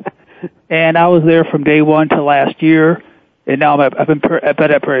 And I was there from day one to last year, and now I've been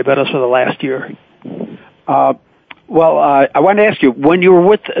at Prairie Meadows for the last year. I wanted to ask you, when you were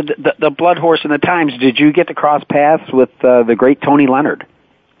with the Blood Horse and the Times, did you get to cross paths with the great Tony Leonard?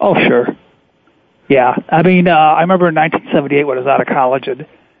 Oh, sure. Yeah. I mean, I remember in 1978 when I was out of college and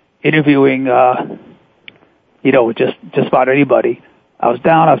interviewing, just about anybody. I was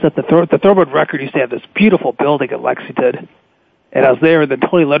at the Thoroughbred Record used to have this beautiful building in Lexington. And I was there, and then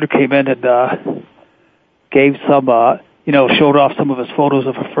Tony Leonard came in and gave some showed off some of his photos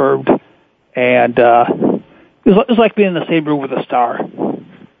of Affirmed, and it was like being in the same room with a star.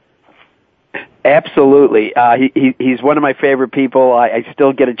 Absolutely. He's one of my favorite people. I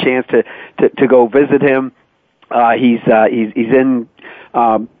still get a chance to go visit him. He's in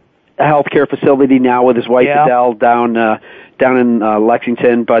a healthcare facility now with his wife Adele down in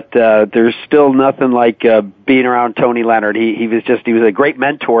Lexington, but there's still nothing like being around Tony Leonard. He was a great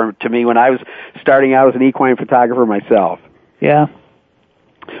mentor to me when I was starting out as an equine photographer myself. Yeah.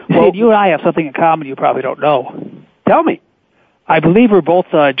 Well, you and I have something in common you probably don't know. Tell me. I believe we're both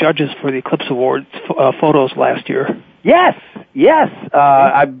judges for the Eclipse Awards photos last year. Yes.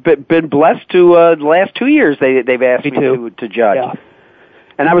 I've been blessed to the last 2 years they've asked me to judge. Yeah.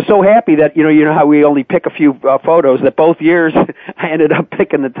 And I was so happy that, you know how we only pick a few photos, that both years I ended up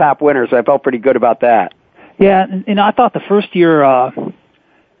picking the top winner, so I felt pretty good about that. Yeah, and I thought the first year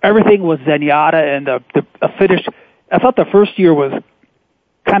everything was Zenyatta, and the finish, I thought the first year was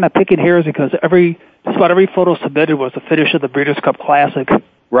kind of picking hairs because just about every photo submitted was the finish of the Breeders' Cup Classic.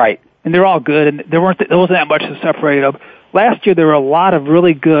 Right. And they're all good, and there wasn't that much to separate them. Last year there were a lot of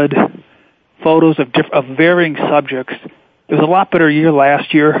really good photos of varying subjects. It was a lot better year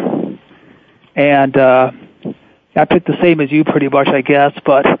last year, and I picked the same as you pretty much, I guess.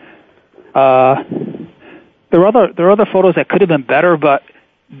 But there were other photos that could have been better, but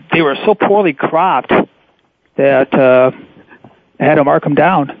they were so poorly cropped that I had to mark them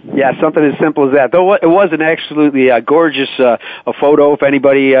down. Yeah, something as simple as that. Though it was an absolutely gorgeous a photo. If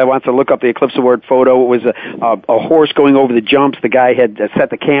anybody wants to look up the Eclipse Award photo, it was a horse going over the jumps. The guy had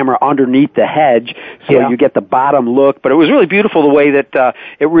set the camera underneath the hedge, so you get the bottom look. But it was really beautiful the way that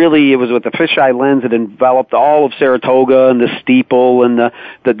it was with the fisheye lens. It enveloped all of Saratoga and the steeple and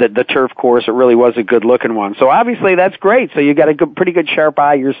the turf course. It really was a good looking one. So obviously that's great. So you got a pretty good sharp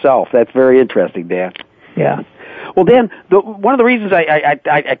eye yourself. That's very interesting, Dan. Yeah. Well, Dan, one of the reasons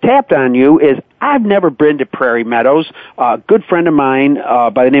I tapped on you is I've never been to Prairie Meadows. A good friend of mine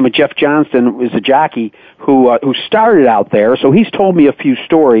by the name of Jeff Johnston was a jockey who started out there, so he's told me a few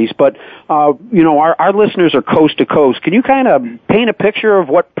stories. But our listeners are coast to coast. Can you kind of paint a picture of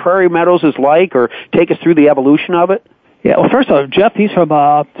what Prairie Meadows is like, or take us through the evolution of it? Yeah. Well, first of all, Jeff, he's from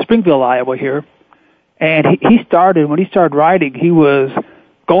Springville, Iowa here, and when he started riding, he was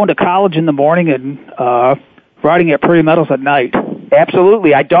going to college in the morning and riding at Prairie Meadows at night.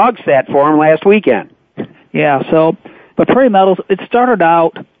 Absolutely. I dog sat for him last weekend. Yeah, but Prairie Meadows, it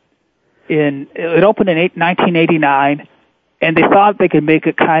opened in 1989, and they thought they could make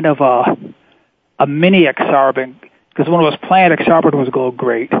it kind of a mini Exarban, because when it was planned, Exarban was going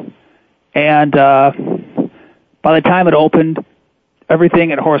great. And by the time it opened,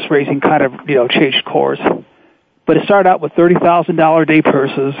 everything in horse racing kind of, changed course. But it started out with $30,000 day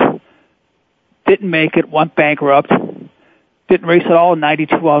purses, didn't make it, went bankrupt, didn't race at all in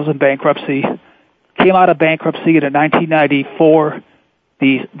 92 while I was in bankruptcy, came out of bankruptcy in 1994,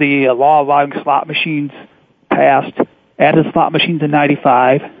 the law allowing slot machines passed, added slot machines in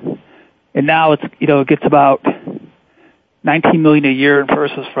 95, and now it gets about $19 million a year in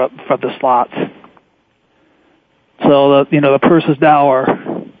purses from the slots. So the purses now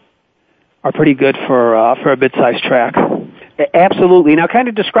are pretty good for a mid-sized track. Absolutely. Now, kind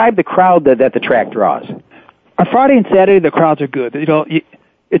of describe the crowd that the track draws. On Friday and Saturday, the crowds are good.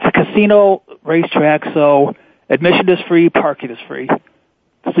 It's a casino racetrack, so admission is free, parking is free.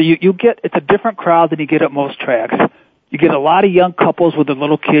 So it's a different crowd than you get at most tracks. You get a lot of young couples with their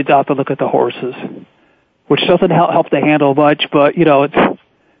little kids out to look at the horses, which doesn't help the handle much, but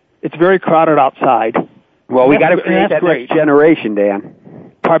it's very crowded outside. Well, we got to create that next generation, Dan.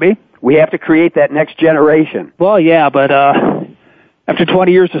 Pardon me? We have to create that next generation. Well, yeah, but after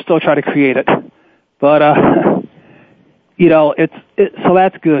 20 years, they're still trying to create it. But so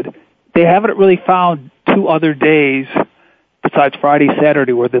that's good. They haven't really found two other days besides Friday,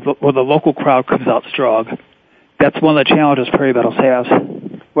 Saturday, where the local crowd comes out strong. That's one of the challenges Prairie Meadows has.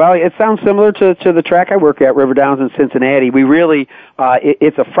 Well, it sounds similar to the track I work at, River Downs in Cincinnati. We really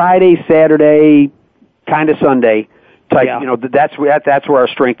it's a Friday, Saturday, kind of Sunday type. Yeah. That's where our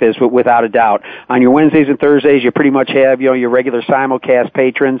strength is, without a doubt. On your Wednesdays and Thursdays, you pretty much have your regular simulcast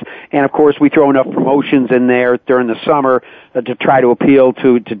patrons, and of course we throw enough promotions in there during the summer to try to appeal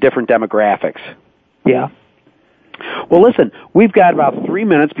to different demographics. Yeah. Well, listen, we've got about 3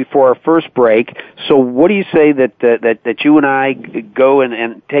 minutes before our first break, so what do you say that you and I go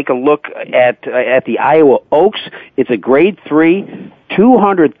and take a look at the Iowa Oaks? It's a Grade 3,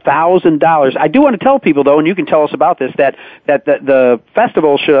 $200,000. I do want to tell people, though, and you can tell us about this, that the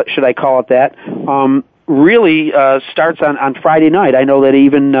festival, should I call it that, really starts on Friday night. I know that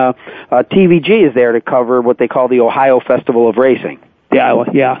even TVG is there to cover what they call the Ohio Festival of Racing. The Iowa,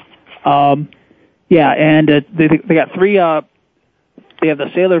 yeah. And they got three. They have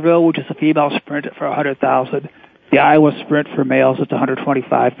the Saylorville, which is a female sprint for $100,000. The Iowa Sprint for males is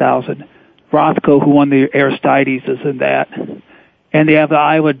 $125,000. Rothko, who won the Aristides, is in that. And they have the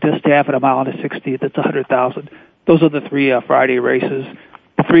Iowa Distaff at a mile and a 60th. That's $100,000. Those are the three Friday races.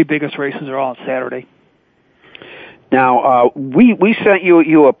 The three biggest races are all on Saturday. Now, we sent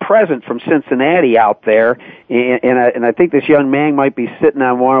you a present from Cincinnati out there, and I think this young man might be sitting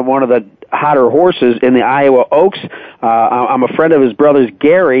on one of the hotter horses in the Iowa Oaks. I'm a friend of his brother's,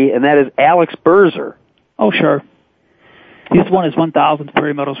 Gary, and that is Alex Berzer. Oh, sure. He just won his 1,000th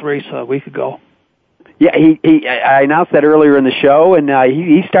Prairie Meadows race a week ago. Yeah, I announced that earlier in the show, and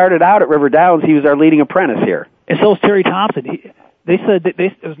he started out at River Downs. He was our leading apprentice here. And so was Terry Thompson. They said that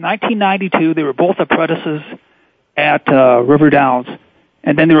it was 1992. They were both apprentices at River Downs,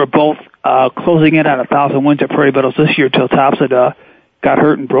 and then they were both closing in on 1,000 wins at Prairie Meadows this year till Thompson got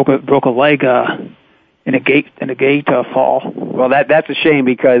hurt and broke a leg in a gate fall. Well, that's a shame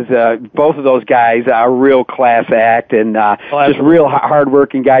because both of those guys are a real class act and just real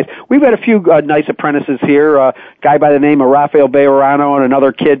hard-working guys. We've had a few nice apprentices here, a guy by the name of Rafael Bejarano and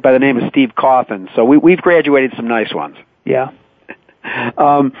another kid by the name of Steve Coffin. So we've graduated some nice ones. Yeah.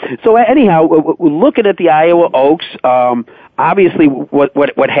 So anyhow, looking at the Iowa Oaks, obviously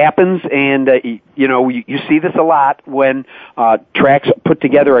what happens, and you see this a lot when tracks put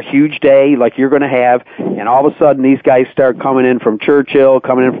together a huge day like you're going to have, and all of a sudden these guys start coming in from Churchill,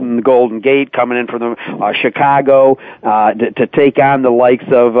 coming in from the Golden Gate, coming in from Chicago to take on the likes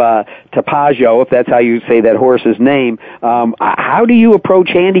of Tapagio, if that's how you say that horse's name. How do you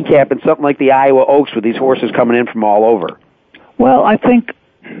approach handicap in something like the Iowa Oaks with these horses coming in from all over? Well, I think,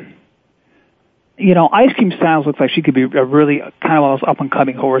 Ice Cream Styles looks like she could be a really kind of one of those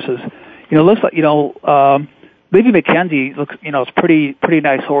up-and-coming horses. It looks like, Livy McKenzie looks, is a pretty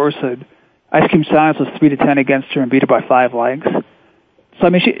nice horse. And Ice Cream Styles was 3-10 against her and beat her by 5 lengths. So,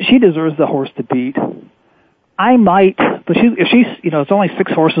 I mean, she deserves the horse to beat. I might, but if she's, it's only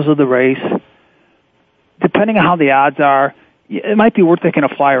 6 horses of the race. Depending on how the odds are, it might be worth taking a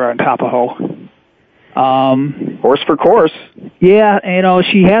flyer on Tapaho. Horse for course. Yeah,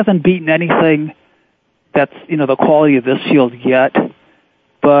 she hasn't beaten anything that's, the quality of this field yet.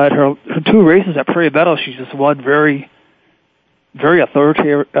 But her 2 races at Prairie Meadows, she's just won very, very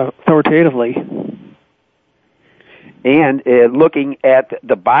authoritatively. And looking at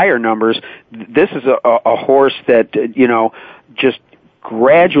the buyer numbers, this is a horse that, just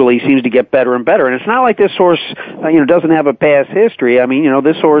gradually seems to get better and better. And it's not like this horse, doesn't have a past history. I mean,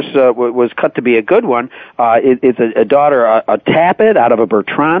 this horse was cut to be a good one. It's a daughter, a Tappet out of a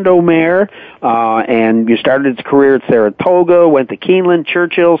Bertrando mare, and you started its career at Saratoga, went to Keeneland,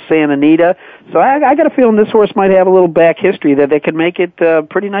 Churchill, Santa Anita. So I got a feeling this horse might have a little back history that they could make it a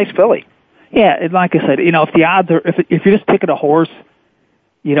pretty nice filly. Yeah, and like I said, if the odds are, if you're just picking a horse,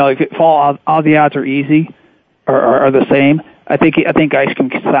 if it fall, all the odds are easy or are the same. I think Ice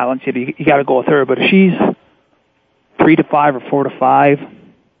Cream Silence. You got to go with her. But if she's 3-5 or 4-5,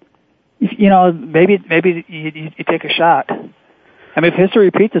 maybe you take a shot. I mean, if history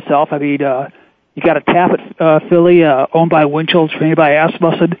repeats itself, I mean, you got a Tappet filly owned by Winchell, trained by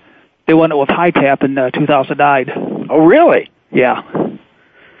Asmussen. They won it with High Tap in 2009. Oh, really? Yeah.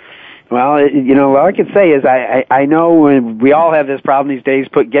 Well, what I can say is I know we all have this problem these days,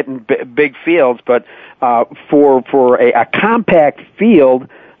 getting big fields, but for a compact field,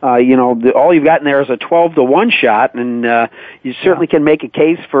 all you've got in there is a 12-1 shot, and you certainly can make a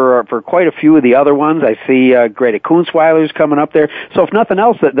case for quite a few of the other ones. I see Greta Kunzweiler's coming up there. So if nothing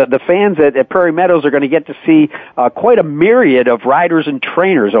else, the fans at Prairie Meadows are going to get to see quite a myriad of riders and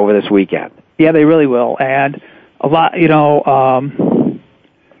trainers over this weekend. Yeah, they really will, and a lot, a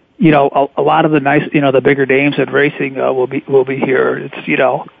lot of the nice, the bigger names at racing will be here. It's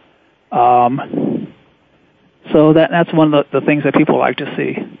so that's one of the things that people like to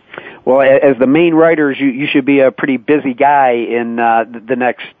see. Well, as the main writers, you should be a pretty busy guy in the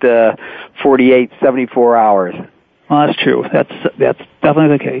next 48, 74 hours. Well, that's true. That's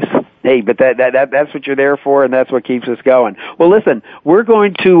definitely the case. Hey, but that's what you're there for, and that's what keeps us going. Well, listen, we're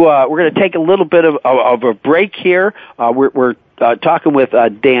going to take a little bit of a break here. We're talking with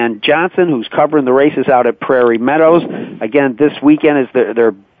Dan Johnson, who's covering the races out at Prairie Meadows. Again, this weekend is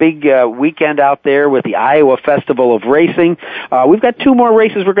their big weekend out there with the Iowa Festival of Racing. We've got 2 more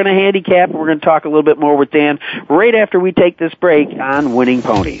races we're going to handicap, and we're going to talk a little bit more with Dan right after we take this break on Winning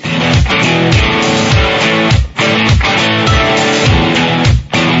Ponies.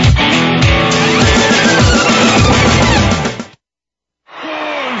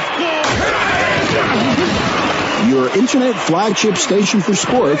 Internet flagship station for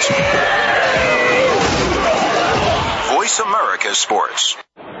sports. Voice America Sports.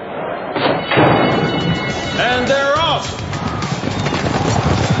 And they're off.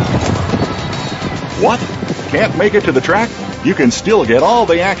 What? Can't make it to the track? You can still get all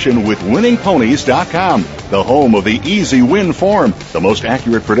the action with winningponies.com, the home of the easy win form, the most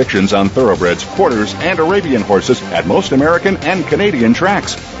accurate predictions on thoroughbreds, quarters, and Arabian horses at most American and Canadian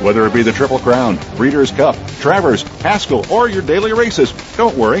tracks. Whether it be the Triple Crown, Breeders' Cup, Travers, Haskell, or your daily races,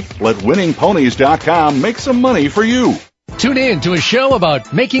 don't worry. Let winningponies.com make some money for you. Tune in to a show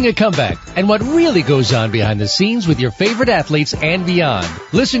about making a comeback and what really goes on behind the scenes with your favorite athletes and beyond.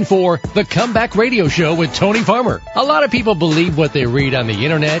 Listen for The Comeback Radio Show with Tony Farmer. A lot of people believe what they read on the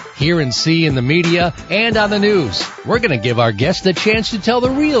internet, hear and see in the media, and on the news. We're going to give our guests the chance to tell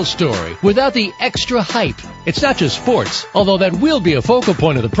the real story without the extra hype. It's not just sports, although that will be a focal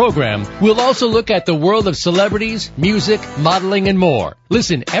point of the program. We'll also look at the world of celebrities, music, modeling, and more.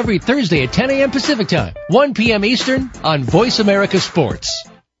 Listen every Thursday at 10 a.m. Pacific Time, 1 p.m. Eastern on Voice America Sports.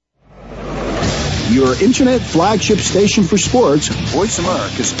 Your Internet flagship station for sports, Voice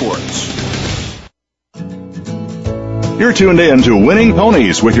America Sports. You're tuned in to Winning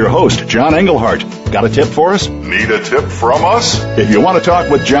Ponies with your host, John Englehart. Got a tip for us? Need a tip from us? If you want to talk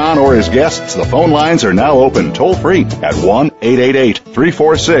with John or his guests, the phone lines are now open toll-free at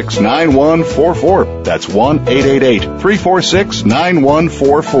 1-888-346-9144. That's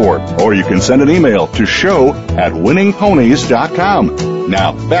 1-888-346-9144. Or you can send an email to show@winningponies.com.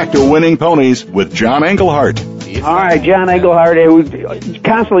 Now, back to Winning Ponies with John Englehart. All right, John Englehart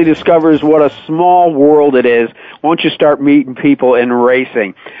constantly discovers what a small world it is once you start meeting people in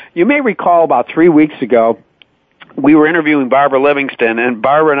racing. You may recall about 3 weeks ago, we were interviewing Barbara Livingston, and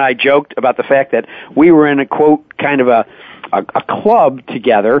Barbara and I joked about the fact that we were in a, quote, kind of a club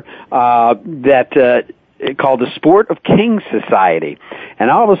together that called the Sport of Kings Society. And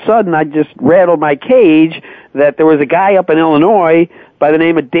all of a sudden, I just rattled my cage that there was a guy up in Illinois by the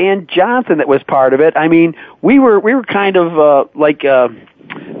name of Dan Johnson that was part of it. I mean, we were kind of like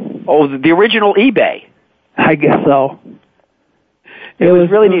the original eBay. I guess so. It was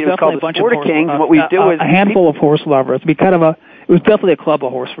really neat. It was called the Sport of Kings. What we do is a handful of horse lovers. It was definitely a club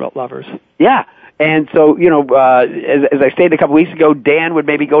of horse lovers. Yeah. And so, as I stated a couple weeks ago, Dan would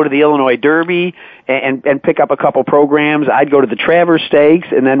maybe go to the Illinois Derby and pick up a couple programs. I'd go to the Travers Stakes,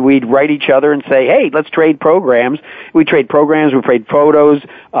 and then we'd write each other and say, hey, let's trade programs. We'd trade programs, we'd trade photos,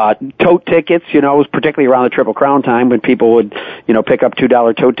 tote tickets, particularly around the Triple Crown time when people would, pick up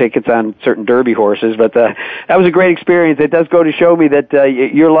 $2 tote tickets on certain Derby horses. But that was a great experience. It does go to show me that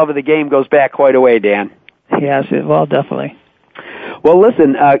your love of the game goes back quite a way, Dan. Yes, well, definitely. Well,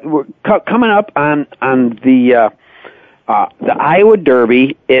 listen, we're coming up on the Iowa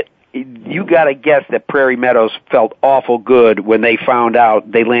Derby. You got to guess that Prairie Meadows felt awful good when they found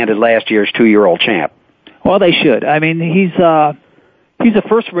out they landed last year's 2-year-old champ. Well, they should. I mean, he's the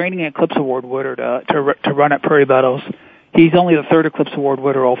first reigning Eclipse Award winner to run at Prairie Meadows. He's only the third Eclipse Award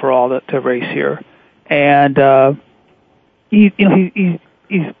winner overall to race here, and he's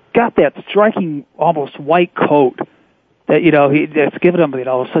got that striking, almost white coat. That that's given him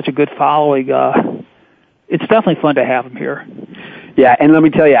such a good following. It's definitely fun to have him here. Yeah, and let me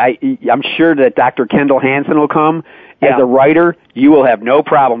tell you, I'm sure that Dr. Kendall Hansen will come. As a writer, you will have no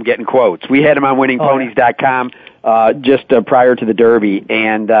problem getting quotes. We had him on winningponies.com just prior to the Derby,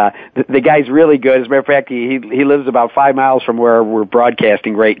 and the guy's really good. As a matter of fact, he lives about 5 miles from where we're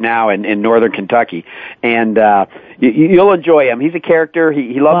broadcasting right now in northern Kentucky, and you'll enjoy him. He's a character.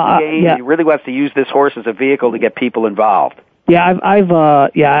 He loves the game. Yeah. He really wants to use this horse as a vehicle to get people involved. Yeah, I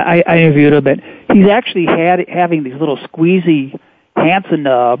interviewed him, and he's actually having these little squeezy Hansen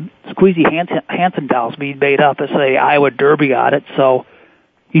dolls being made up as a Iowa Derby on it. So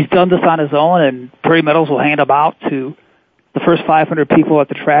he's done this on his own, and Prairie Meadows will hand them out to the first 500 people at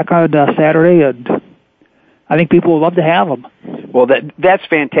the track on Saturday, and I think people would love to have them. Well, that's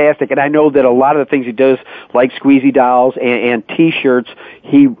fantastic, and I know that a lot of the things he does, like squeezy dolls and T-shirts,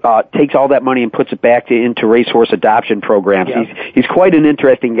 he takes all that money and puts it back into racehorse adoption programs. Yeah. He's quite an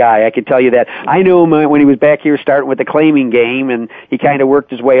interesting guy, I can tell you that. I knew him when he was back here starting with the claiming game, and he kind of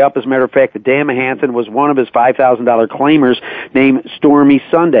worked his way up. As a matter of fact, the Dama Hansen was one of his $5,000 claimers named Stormy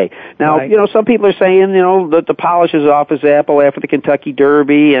Sunday. Now, right. Some people are saying, that the polish is off his apple after the Kentucky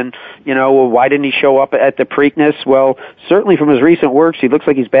Derby, and, why didn't he show up at the Preakness? Well, certainly from his recent works, he looks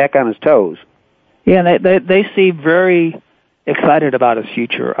like he's back on his toes. Yeah, and they seem very excited about his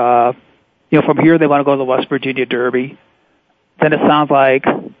future. From here they want to go to the West Virginia Derby. Then it sounds like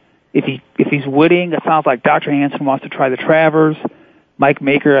if he's winning, it sounds like Dr. Hansen wants to try the Travers. Mike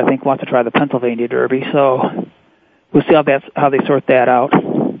Maker, I think, wants to try the Pennsylvania Derby. So we'll see how they sort that out.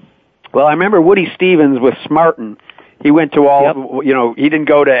 Well, I remember Woody Stevens with Smartin. He went to all, he didn't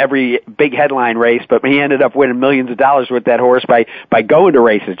go to every big headline race, but he ended up winning millions of dollars with that horse by going to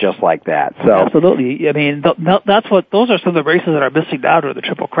races just like that. So absolutely. I mean, those are some of the races that are missing out of the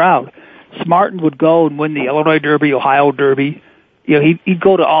Triple Crown. Smartin would go and win the Illinois Derby, Ohio Derby. He'd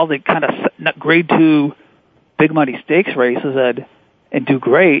go to all the kind of grade 2 big money stakes races and do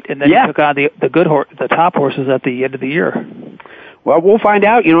great, and then he took on the top horses at the end of the year. Well, we'll find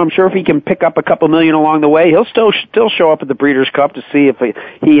out. I'm sure if he can pick up a couple million along the way, he'll still show up at the Breeders' Cup to see if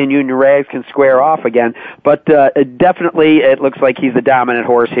he and Union Rags can square off again. But definitely, it looks like he's the dominant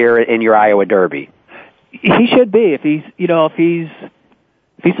horse here in your Iowa Derby. He should be if he's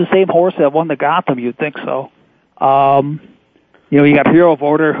the same horse that won the Gotham. You'd think so. You got Hero of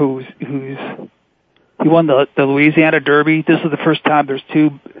Order, he won the Louisiana Derby. This is the first time there's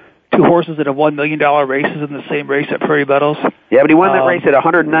two horses that have won $1 million races in the same race at Prairie Meadows. Yeah, but he won that race at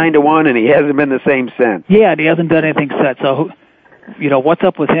 109-1, and he hasn't been the same since. Yeah, and he hasn't done anything since. So, what's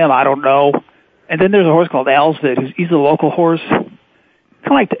up with him? I don't know. And then there's a horse called Alsvid. He's a local horse, kind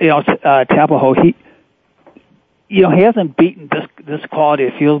of like Tapaho. He hasn't beaten this quality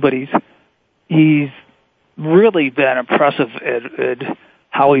of field, but he's really been impressive at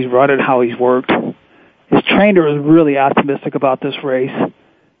how he's run and how he's worked. His trainer is really optimistic about this race.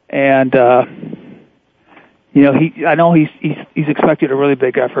 And I know he's expected a really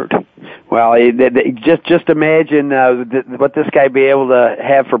big effort. Well, just imagine what this guy be able to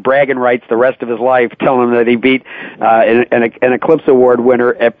have for bragging rights the rest of his life, telling him that he beat an Eclipse Award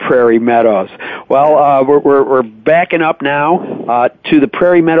winner at Prairie Meadows. Well, we're backing up now to the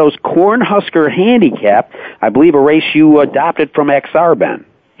Prairie Meadows Cornhusker Handicap. I believe a race you adopted from XR, Ben.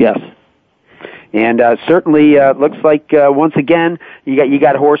 Yes. And certainly looks like once again you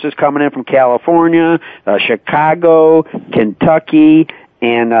got horses coming in from California, Chicago, Kentucky,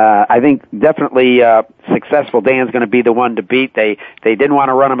 and I think definitely Successful Dan's going to be the one to beat. They didn't want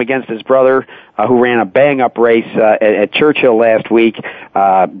to run him against his brother who ran a bang up race at Churchill last week.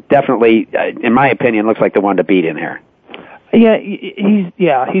 Definitely, in my opinion, looks like the one to beat in here. Yeah,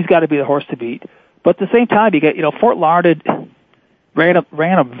 he's got to be the horse to beat. But at the same time, you get Fort Larned ran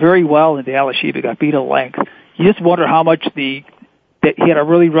him very well in the Alashiba, got beat a length. You just wonder how much that he had a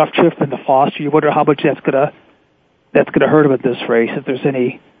really rough trip in the Foster. You wonder how much that's gonna hurt him at this race, if there's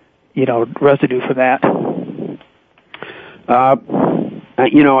any residue from that.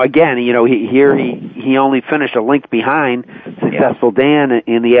 Again, he only finished a length behind Successful Dan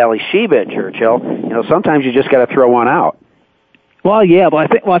in the Alashiba at Churchill. Sometimes you just got to throw one out. Well, yeah,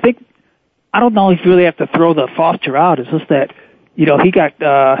 but I think I don't know if you really have to throw the Foster out. It's just that he got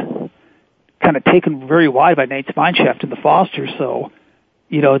kind of taken very wide by Nate Mineshaft in the Foster. So,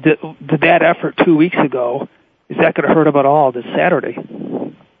 that effort 2 weeks ago, is that going to hurt him at all this Saturday?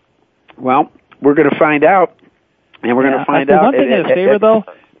 Well, we're going to find out, and we're going to find out. One thing in his favor, though,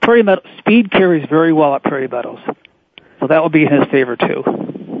 Prairie Meadows speed carries very well at Prairie Meadows, so that will be in his favor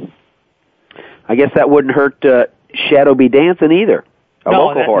too. I guess that wouldn't hurt Shadow Be Dancing either.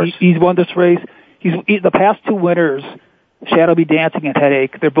 Local horse. He's won this race. The past two winners, Shadow Be Dancing and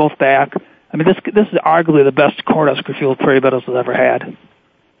Headache, they're both back. I mean, this is arguably the best Cornhusker field Prairie Meadows has ever had.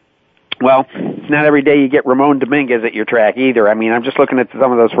 Well, it's not every day you get Ramon Dominguez at your track either. I mean, I'm just looking at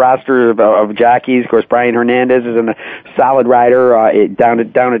some of those roster of jockeys. Of course, Brian Hernandez is a solid rider down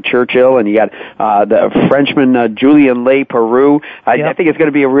at Churchill, and you got the Frenchman Julien Le Peru. I think it's going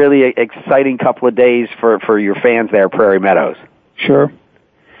to be a really exciting couple of days for your fans there at Prairie Meadows. Sure.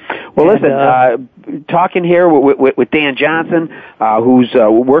 Well, listen, talking here with Dan Johnson, who's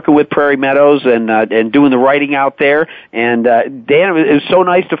working with Prairie Meadows and doing the writing out there. And Dan, it was so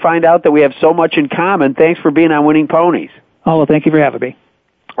nice to find out that we have so much in common. Thanks for being on Winning Ponies. Oh, well, thank you for having me.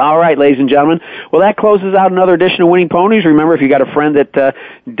 All right, ladies and gentlemen. Well, that closes out another edition of Winning Ponies. Remember, if you got a friend that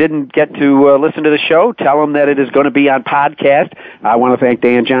didn't get to listen to the show, tell them that it is going to be on podcast. I want to thank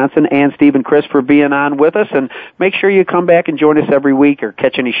Dan Johnson and Stephen Crist for being on with us, and make sure you come back and join us every week or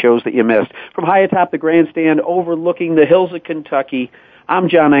catch any shows that you missed. From high atop the grandstand overlooking the hills of Kentucky, I'm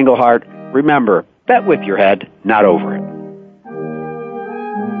John Englehart. Remember, bet with your head, not over it.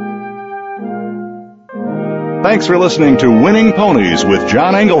 Thanks for listening to Winning Ponies with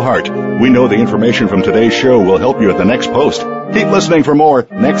John Englehart. We know the information from today's show will help you at the next post. Keep listening for more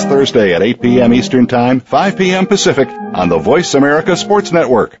next Thursday at 8 p.m. Eastern Time, 5 p.m. Pacific on the Voice America Sports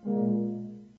Network.